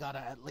 but we gotta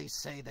at least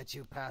say that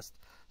you passed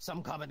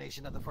some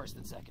combination of the first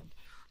and second.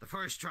 The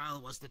first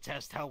trial was to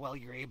test how well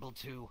you're able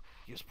to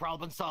use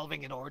problem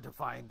solving in order to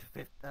find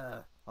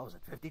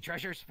 50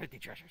 treasures? 50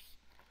 treasures.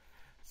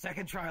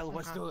 Second trial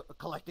was to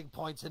collecting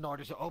points in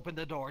order to open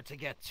the door to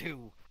get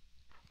to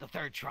the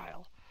third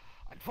trial.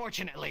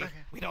 Unfortunately,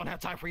 we don't have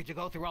time for you to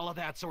go through all of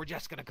that, so we're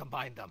just gonna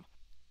combine them.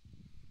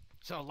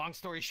 So, long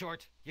story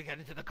short, you get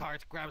into the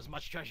cart, grab as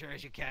much treasure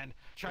as you can,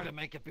 try to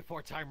make it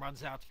before time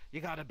runs out.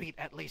 You gotta beat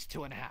at least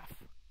 2.5.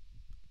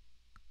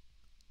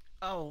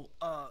 Oh,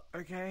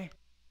 okay.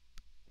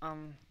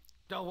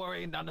 Don't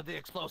worry, none of the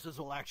explosives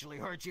will actually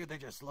hurt you, they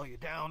just slow you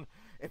down.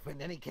 If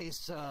in any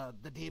case,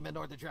 the demon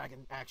or the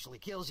dragon actually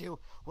kills you,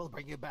 we'll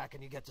bring you back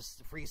and you get to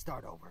free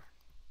start over.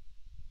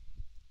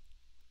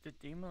 The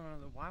demon or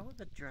the... Why would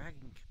the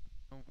dragon...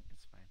 Oh,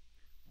 it's fine.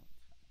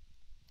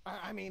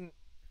 I mean,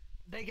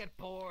 they get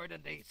bored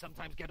and they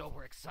sometimes get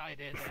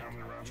overexcited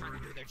and try to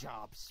do their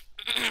jobs.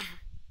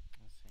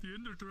 The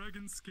Ender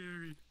Dragon's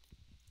scary.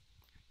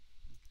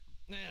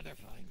 Nah, they're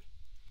fine.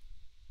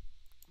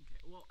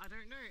 Okay, well, I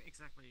don't know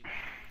exactly.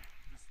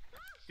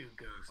 Two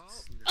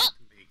ghosts.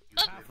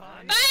 Have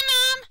fun. Bye,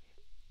 Mom!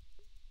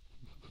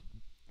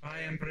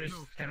 Hi, Empress.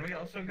 Can we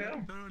also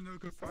go? There are no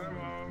ghosts.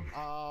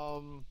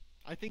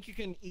 I think you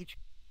can each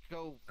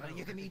go.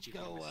 You can each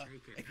go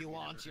if you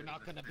want. You're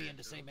not going to be in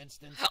the same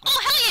instance. Oh,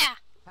 hell yeah!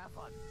 Have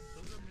fun.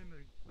 Those are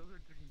memories. Those are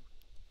dreams.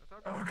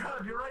 Oh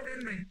God, you're right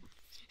in me.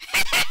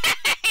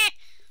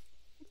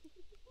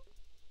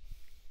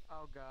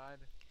 Oh God.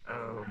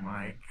 Oh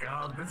my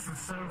God, this is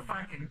so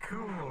fucking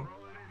cool.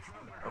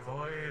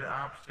 Avoid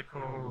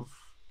obstacles.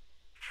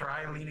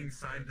 Try leaning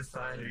side to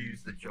side or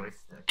use the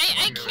joystick.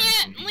 I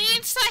can't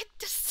lean side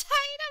to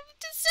side. I'm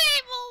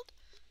disabled.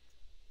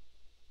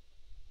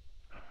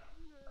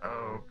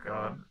 Oh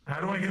God. How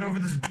do I get over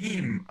this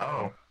beam?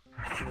 Oh.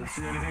 I can't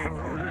see anything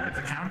over there. It's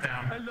a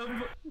countdown.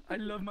 I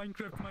love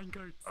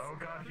Minecraft. Oh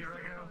God, here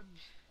I go.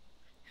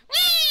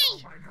 Whee! Oh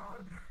my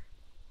God.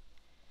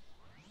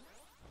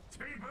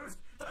 Speed boost.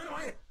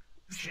 Dynamite.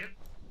 Shit.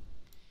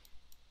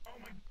 Oh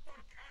my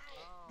fuck.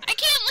 Ow. I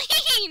can't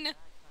lean.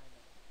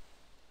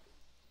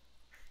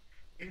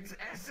 It's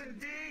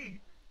S&D.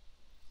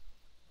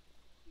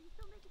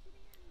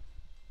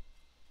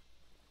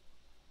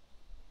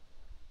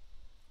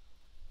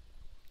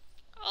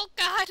 Oh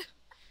God.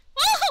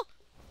 Woo!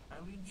 I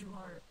leaned too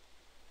hard.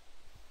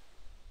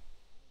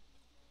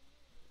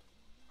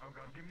 Oh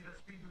God, give me that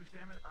speed boost,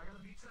 damn it. I gotta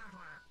beat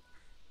Sapphire.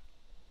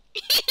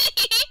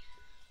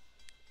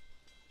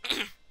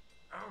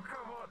 Oh,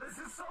 come on. This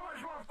is so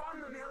much more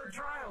fun than the other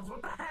trials.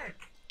 What the heck?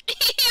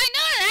 I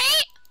know,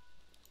 right?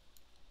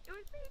 It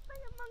was made by a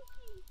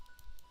monkey.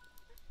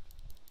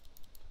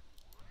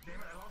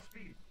 Damn it, I lost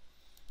speed.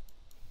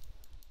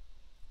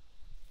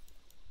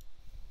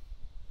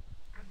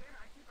 God damn it,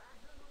 I keep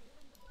accidentally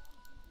hitting the ground.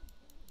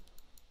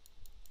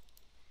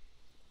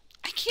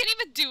 I can't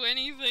even do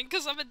anything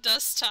because I'm a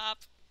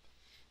desktop.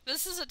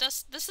 This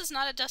is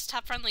not a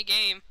desktop friendly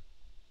game.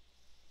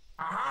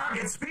 Aha,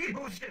 get speed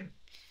boosted.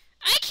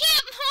 I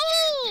can't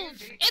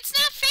move! It's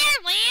not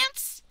fair,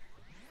 Lance!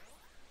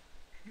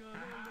 Gotta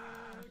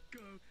let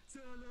go,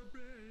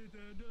 celebrate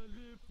and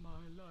live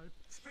my life.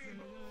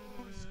 Speed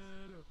boost.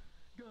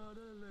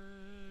 Gotta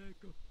let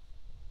go.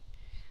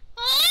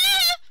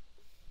 Ah!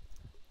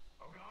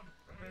 Oh God.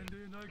 And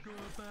then I go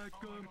back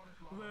home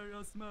where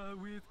I smile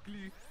with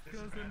glee,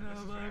 cause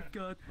now I've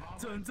got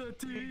tons of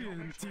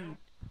TNT.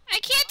 I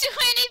can't do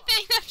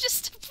anything, I'm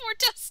just a poor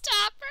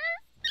desktopper.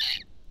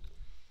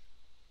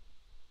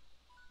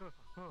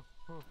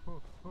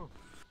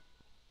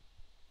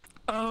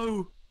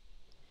 Oh!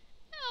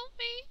 Help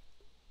me.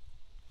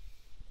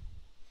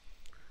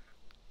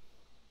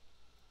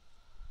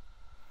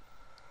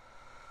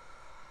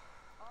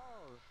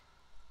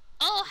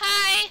 Oh,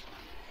 hi.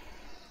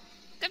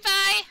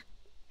 Goodbye.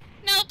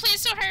 No,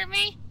 please don't hurt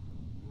me.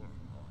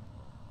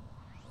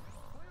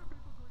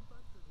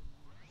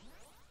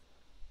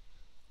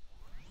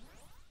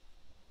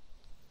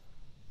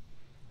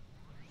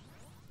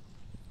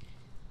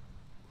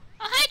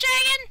 Oh, hi,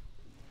 dragon.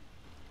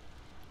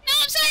 No,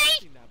 I'm sorry.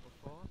 Seen that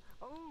before.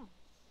 Oh.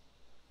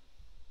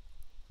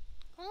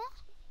 Huh?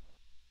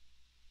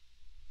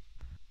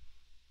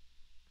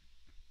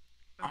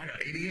 I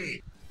got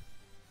 88.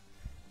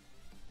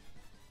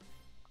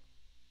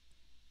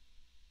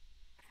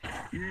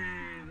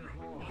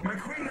 My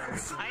queen, that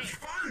was so much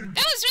fun.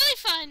 That was really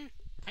fun.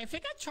 I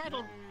think I tried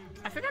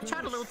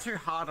a little too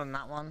hard on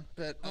that one,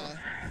 but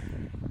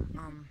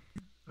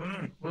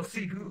We'll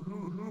see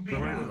who beat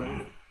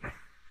who.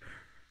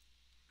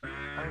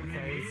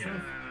 Okay, so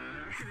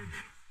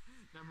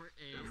Number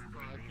 8.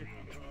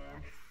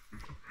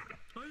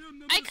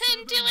 I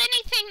couldn't do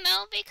anything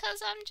though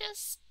because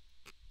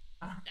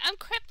I'm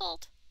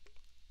crippled.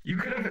 you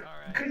could have.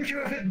 Couldn't you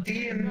have hit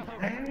D and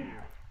N?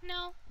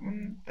 No.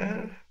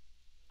 It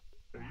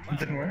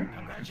didn't work.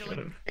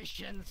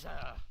 Congratulations,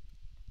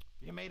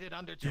 you made it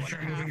under 2.5. Did you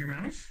try moving your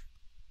mouse?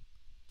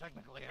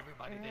 Technically,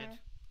 everybody did.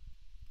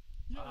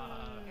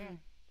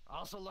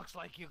 Also looks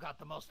like you got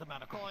the most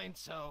amount of coins,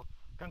 so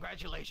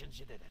congratulations,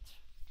 you did it.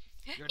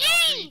 You're now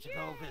free to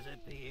go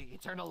visit the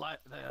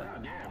the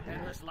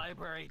endless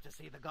library to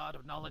see the god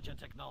of knowledge and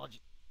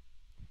technology.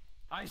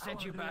 I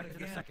sent you back to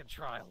the second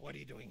trial. What are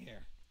you doing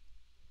here?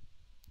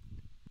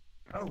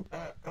 Oh,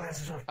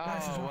 glasses off.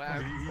 Glasses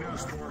off. He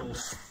knows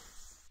portals.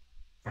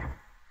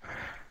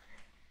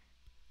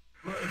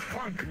 Look,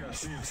 Clunk!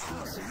 So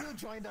you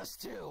joined us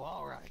too,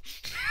 alright.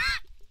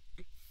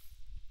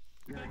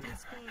 So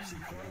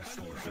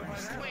by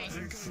that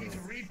logic, he's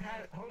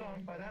hold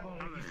on, by that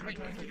logic, he's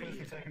repassed the first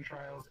and second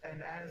trials,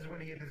 and as when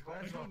he hit his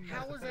glasses off,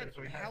 How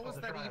is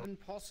that even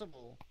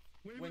possible?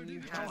 When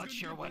you have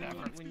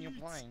when you're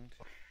blind.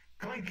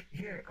 Clink,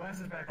 here,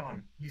 glasses back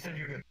on. You said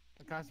you're good.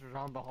 The glasses were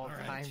on the whole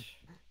time.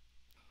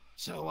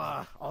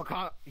 So,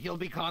 you'll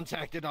be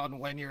contacted on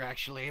when you're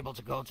actually able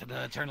to go to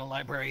the Eternal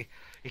Library.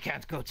 You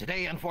can't go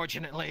today,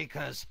 unfortunately,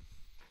 because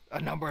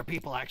a number of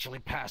people actually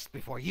passed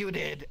before you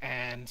did,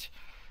 and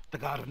the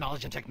God of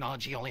Knowledge and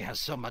Technology only has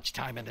so much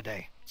time in the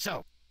day.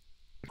 So,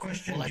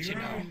 Question, we'll let you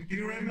know. Do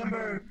you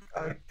remember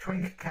a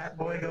twink cat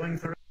boy going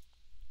through?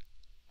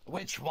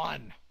 Which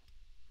one?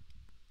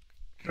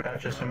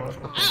 That's just the most...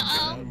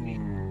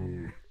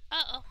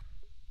 Uh-oh.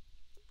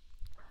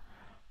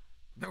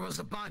 There was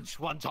a bunch.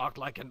 One talked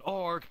like an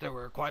orc. There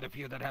were quite a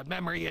few that had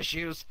memory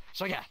issues.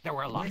 So yeah, there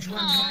were a lot. Which one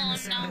kind of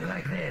sounded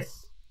like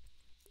this?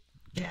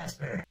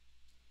 Jasper.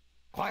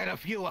 Quite a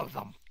few of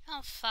them.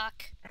 Oh,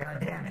 fuck. God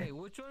damn it. Hey,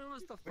 which one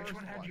was the first Which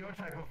one had your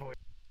type of voice?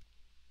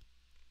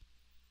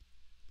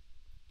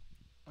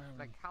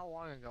 Like, how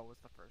long ago was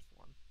the first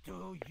one?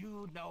 Do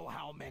you know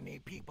how many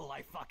people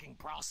I fucking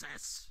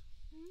process?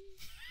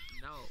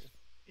 No.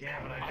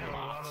 Yeah, but I know a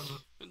lot of them.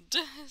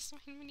 Does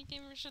my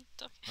minigamer should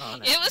talk? Oh,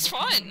 no. It was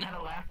fun. Had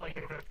a laugh like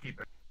a crypt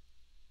keeper.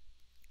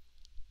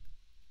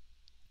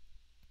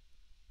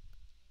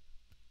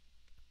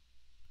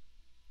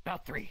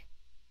 About 3.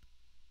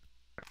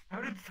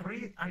 How did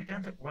 3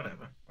 identical?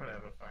 Whatever,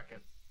 fuck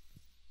it.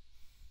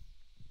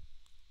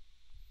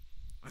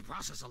 I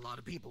process a lot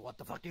of people. What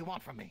the fuck do you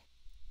want from me?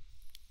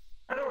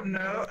 I don't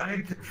know.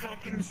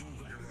 Fucking.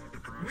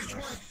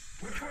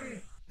 Which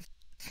one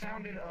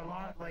sounded a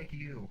lot like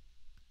you?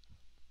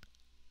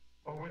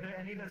 Or were there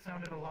any that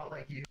sounded a lot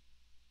like you?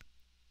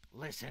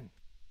 Listen,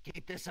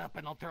 keep this up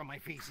and I'll throw my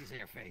feces in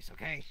your face,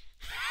 okay?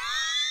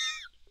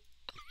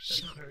 That's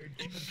very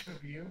different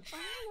of you.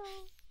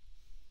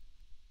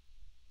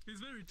 He's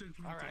very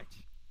gentle. Alright.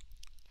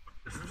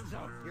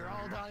 So, you're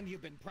all done.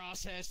 You've been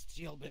processed.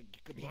 You'll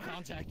be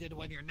contacted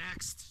when you're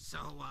next. So,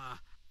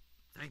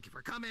 thank you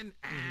for coming,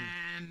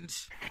 and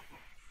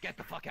get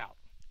the fuck out.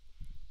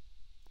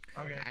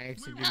 Okay. I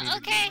actually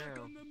Okay.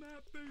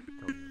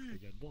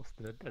 Get lost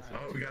in the desert.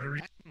 Oh, we gotta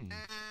read.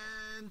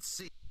 And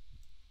see.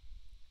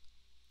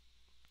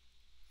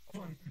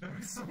 That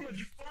was so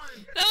much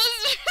fun. That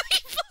was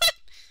really fun.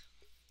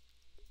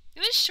 It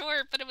was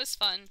short, but it was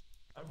fun.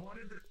 I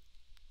wanted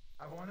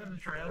to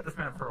try out this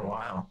map for a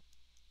while.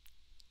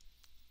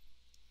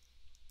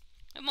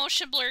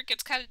 Emotion blur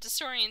gets kind of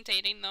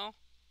disorientating, though.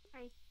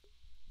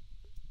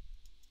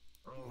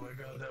 Oh my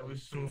god, that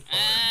was so fun.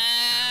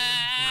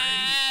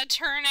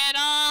 Turn it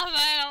off.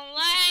 I don't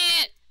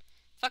like it.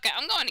 Fuck it.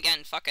 I'm going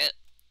again. Fuck it.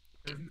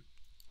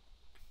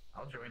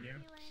 I'll join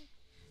you.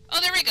 Oh,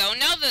 there we go.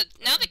 Now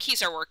the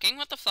keys are working.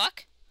 What the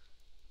fuck?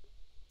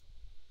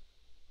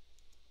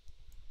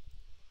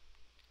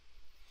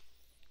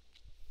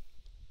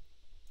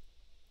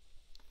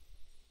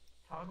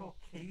 Toggle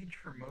cage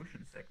for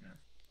motion sickness.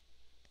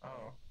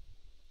 Oh.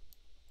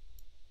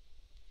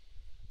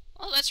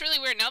 Oh, that's really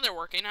weird. Now they're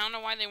working. I don't know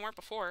why they weren't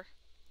before.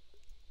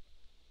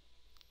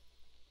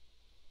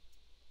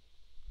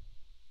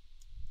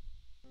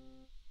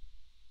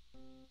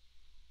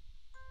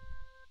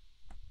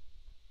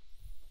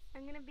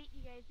 I'm gonna beat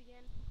you guys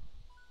again.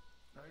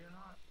 No, you're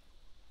not.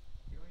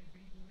 You ain't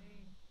beating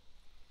me.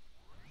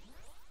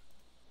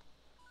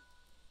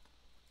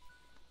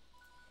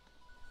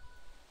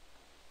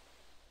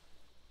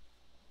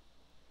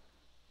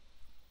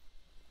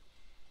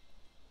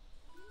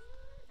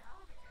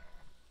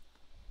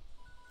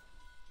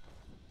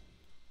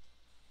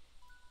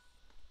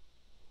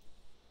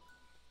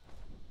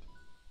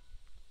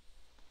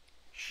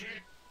 Shit.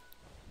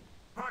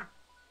 Fuck.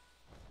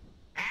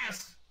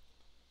 Ass.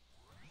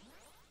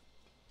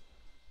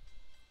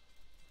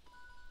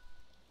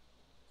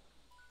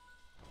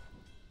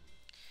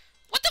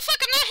 What the fuck?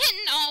 I'm not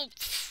hitting. Oh.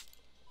 Pfft.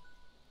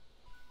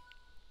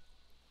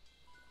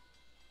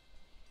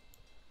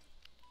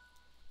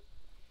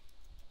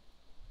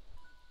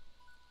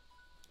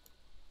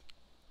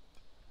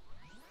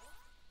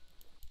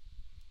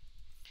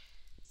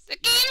 The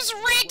game's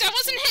rigged. I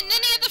wasn't hitting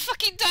any of the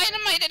fucking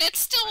dynamite, and it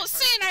still was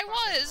saying I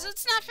was.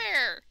 It's not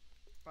fair.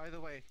 By the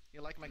way,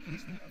 you like my key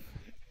stuff?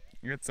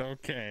 It's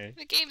okay.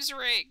 The game's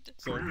rigged.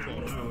 So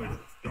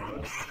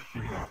close.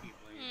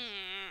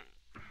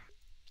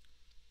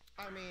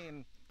 I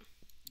mean,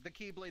 the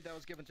Keyblade that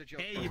was given to Joe.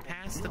 Hey, you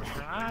passed the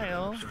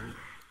trial.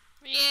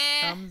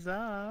 Yeah. Thumbs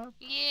up.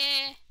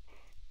 Yeah.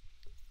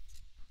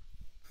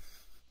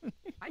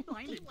 I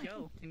blinded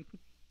Joe.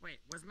 Wait,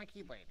 where's my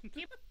keyblade?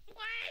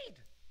 Keyblade!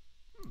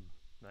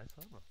 Nice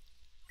armor.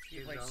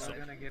 He's also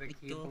gonna get a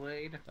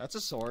keyblade. That's a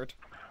sword.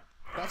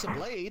 That's a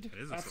blade. It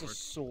is a That's sword. a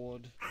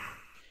sword.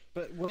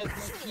 But where's my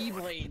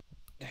keyblade?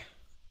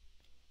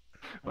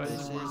 This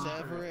is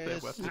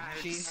Everest.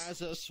 She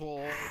has a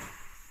sword.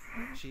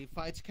 She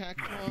fights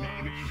cactuars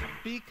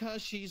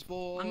because she's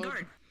bored. On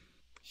guard.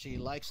 She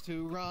likes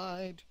to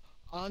ride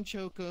on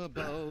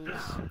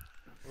chocobos.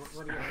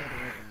 What do you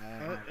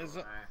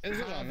think? Is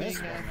it on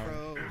this one?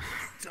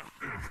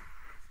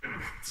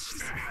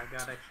 I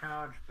got a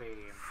charge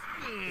beam.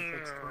 It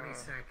takes 20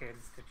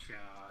 seconds to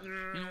charge. You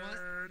know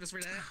what? Just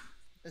for that.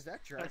 Is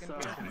that Dragon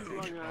That's a Ball?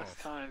 long ass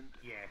time.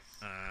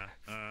 Yes.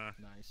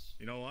 Nice.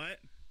 You know what?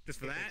 Just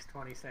for it that. takes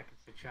 20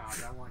 seconds to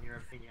charge. I want your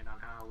opinion on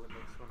how it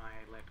looks when I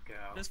let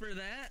go. Just for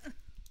that.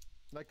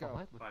 Let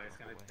go. But it's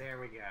gonna. There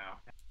we go.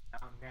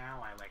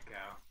 Now I let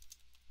go.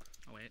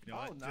 Oh wait. You know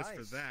what? Nice. Just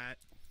for that.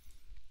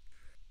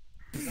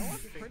 You know what? I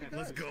think Pretty that's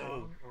Let's good.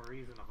 go. Or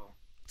reasonable.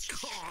 It's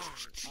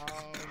like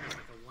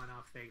a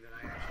one-off thing that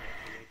I actually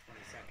have to wait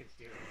 20 seconds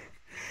to do.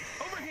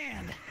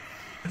 Overhand.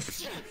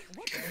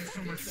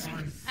 So much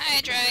fun.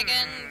 Hi,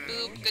 Dragon.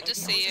 Boop. Good to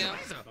see you.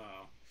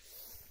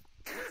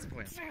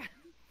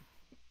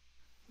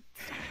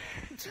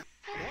 Do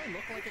I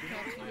look like a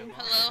cat to you?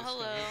 Hello,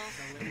 hello.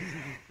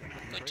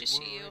 Good to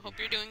see you. Hope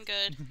you're doing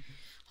good.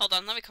 Hold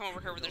on, let me come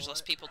over here where there's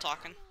less people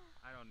talking.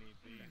 I don't need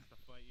these to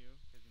fight you,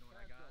 because you know what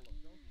I got?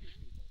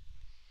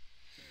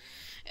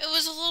 It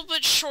was a little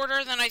bit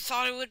shorter than I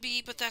thought it would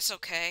be, but that's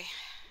okay.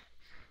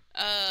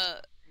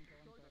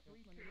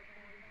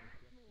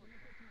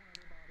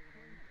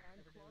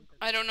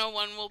 I don't know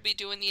when we'll be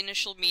doing the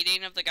initial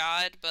meeting of the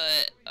god,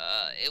 but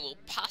it will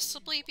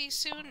possibly be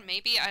soon.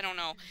 Maybe, I don't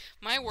know.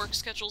 My work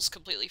schedule's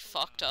completely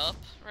fucked up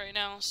right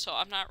now, so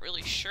I'm not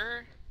really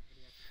sure.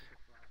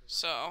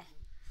 So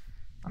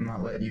I'm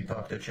not letting you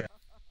talk to chat.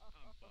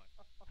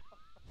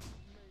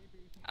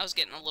 I was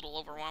getting a little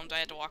overwhelmed. I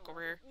had to walk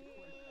over here.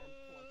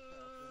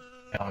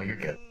 Oh, you're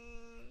good.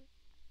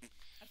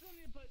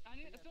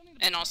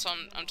 And also,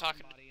 I'm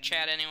talking to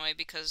chat anyway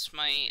because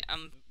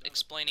I'm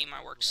explaining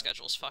my work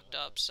schedule's fucked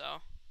up.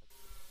 So.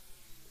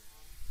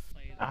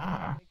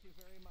 Ah.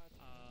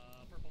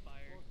 Purple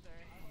fire.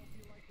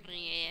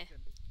 Yeah.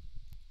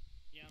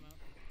 Yeah, no.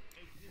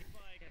 It's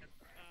like,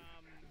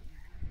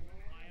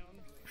 Ion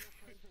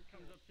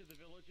comes up to the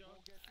village.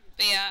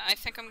 But yeah, I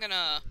think I'm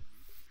gonna.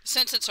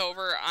 Since it's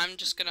over, I'm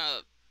just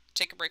gonna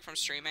take a break from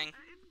streaming.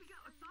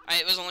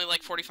 It was only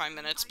like 45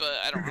 minutes, but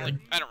I don't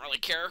really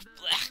care.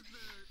 Blech.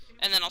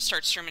 And then I'll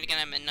start streaming again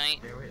at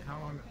midnight. Okay, wait, how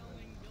long?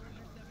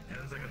 Yeah,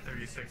 it was like a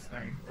 36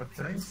 thing. But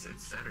today's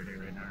it's Saturday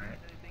right now, right?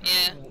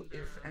 Yeah. So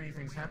if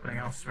anything's happening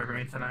else for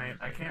me tonight,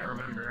 I can't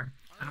remember.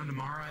 I know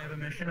tomorrow I have a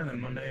mission, and then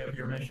Monday I have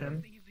your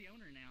mission.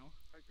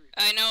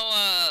 I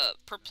know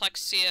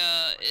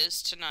Perplexia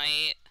is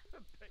tonight.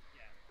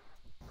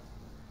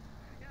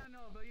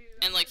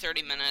 In like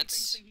 30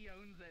 minutes.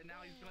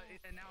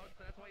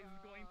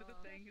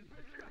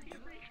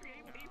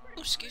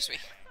 Oh, excuse me.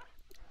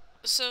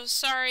 So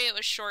sorry it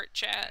was short,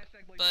 chat,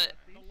 but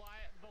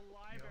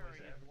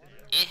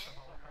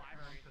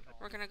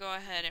we're gonna go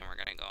ahead and we're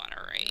gonna go on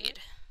a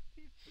raid.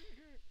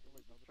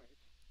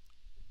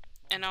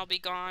 And I'll be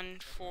gone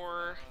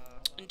for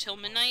until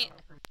midnight.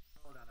 Do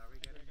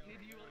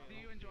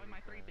you enjoy my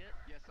 3-bit?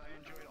 Yes, I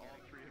enjoyed all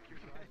 3 of you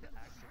guys.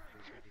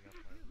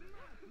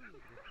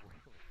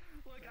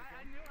 Look,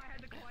 I knew I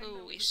had to climb.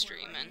 Who we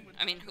streaming?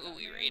 I mean, who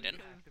we raiding?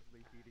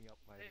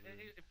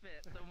 It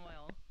fit so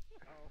well.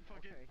 Oh,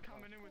 fucking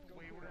coming in with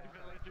Wayward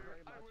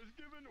Villager. I was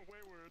given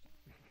Wayward.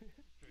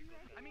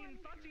 I mean,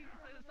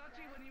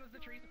 Sachi, when he was the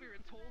tree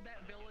spirit, told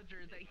that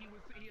villager that he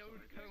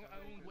owned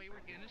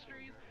Wayward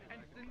Industries,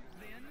 and since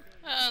then...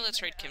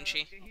 Let's raid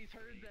Kimchi. He's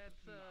heard that,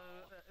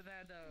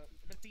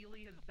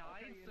 Basili has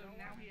died, so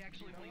now he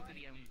actually believes that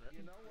he owns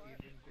it.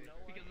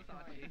 Because of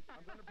Sachi.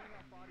 I'm gonna bring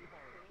up body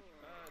horror.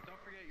 Don't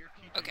forget your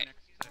teacher Okay.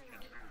 next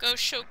session. Go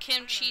show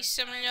Kimchi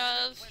some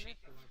love.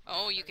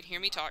 Oh, you can hear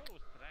me talk.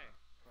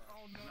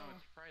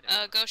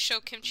 Go show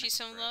Kimchi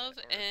some love,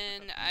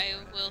 and I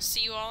will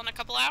see you all in a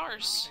couple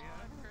hours.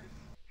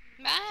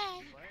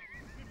 Bye!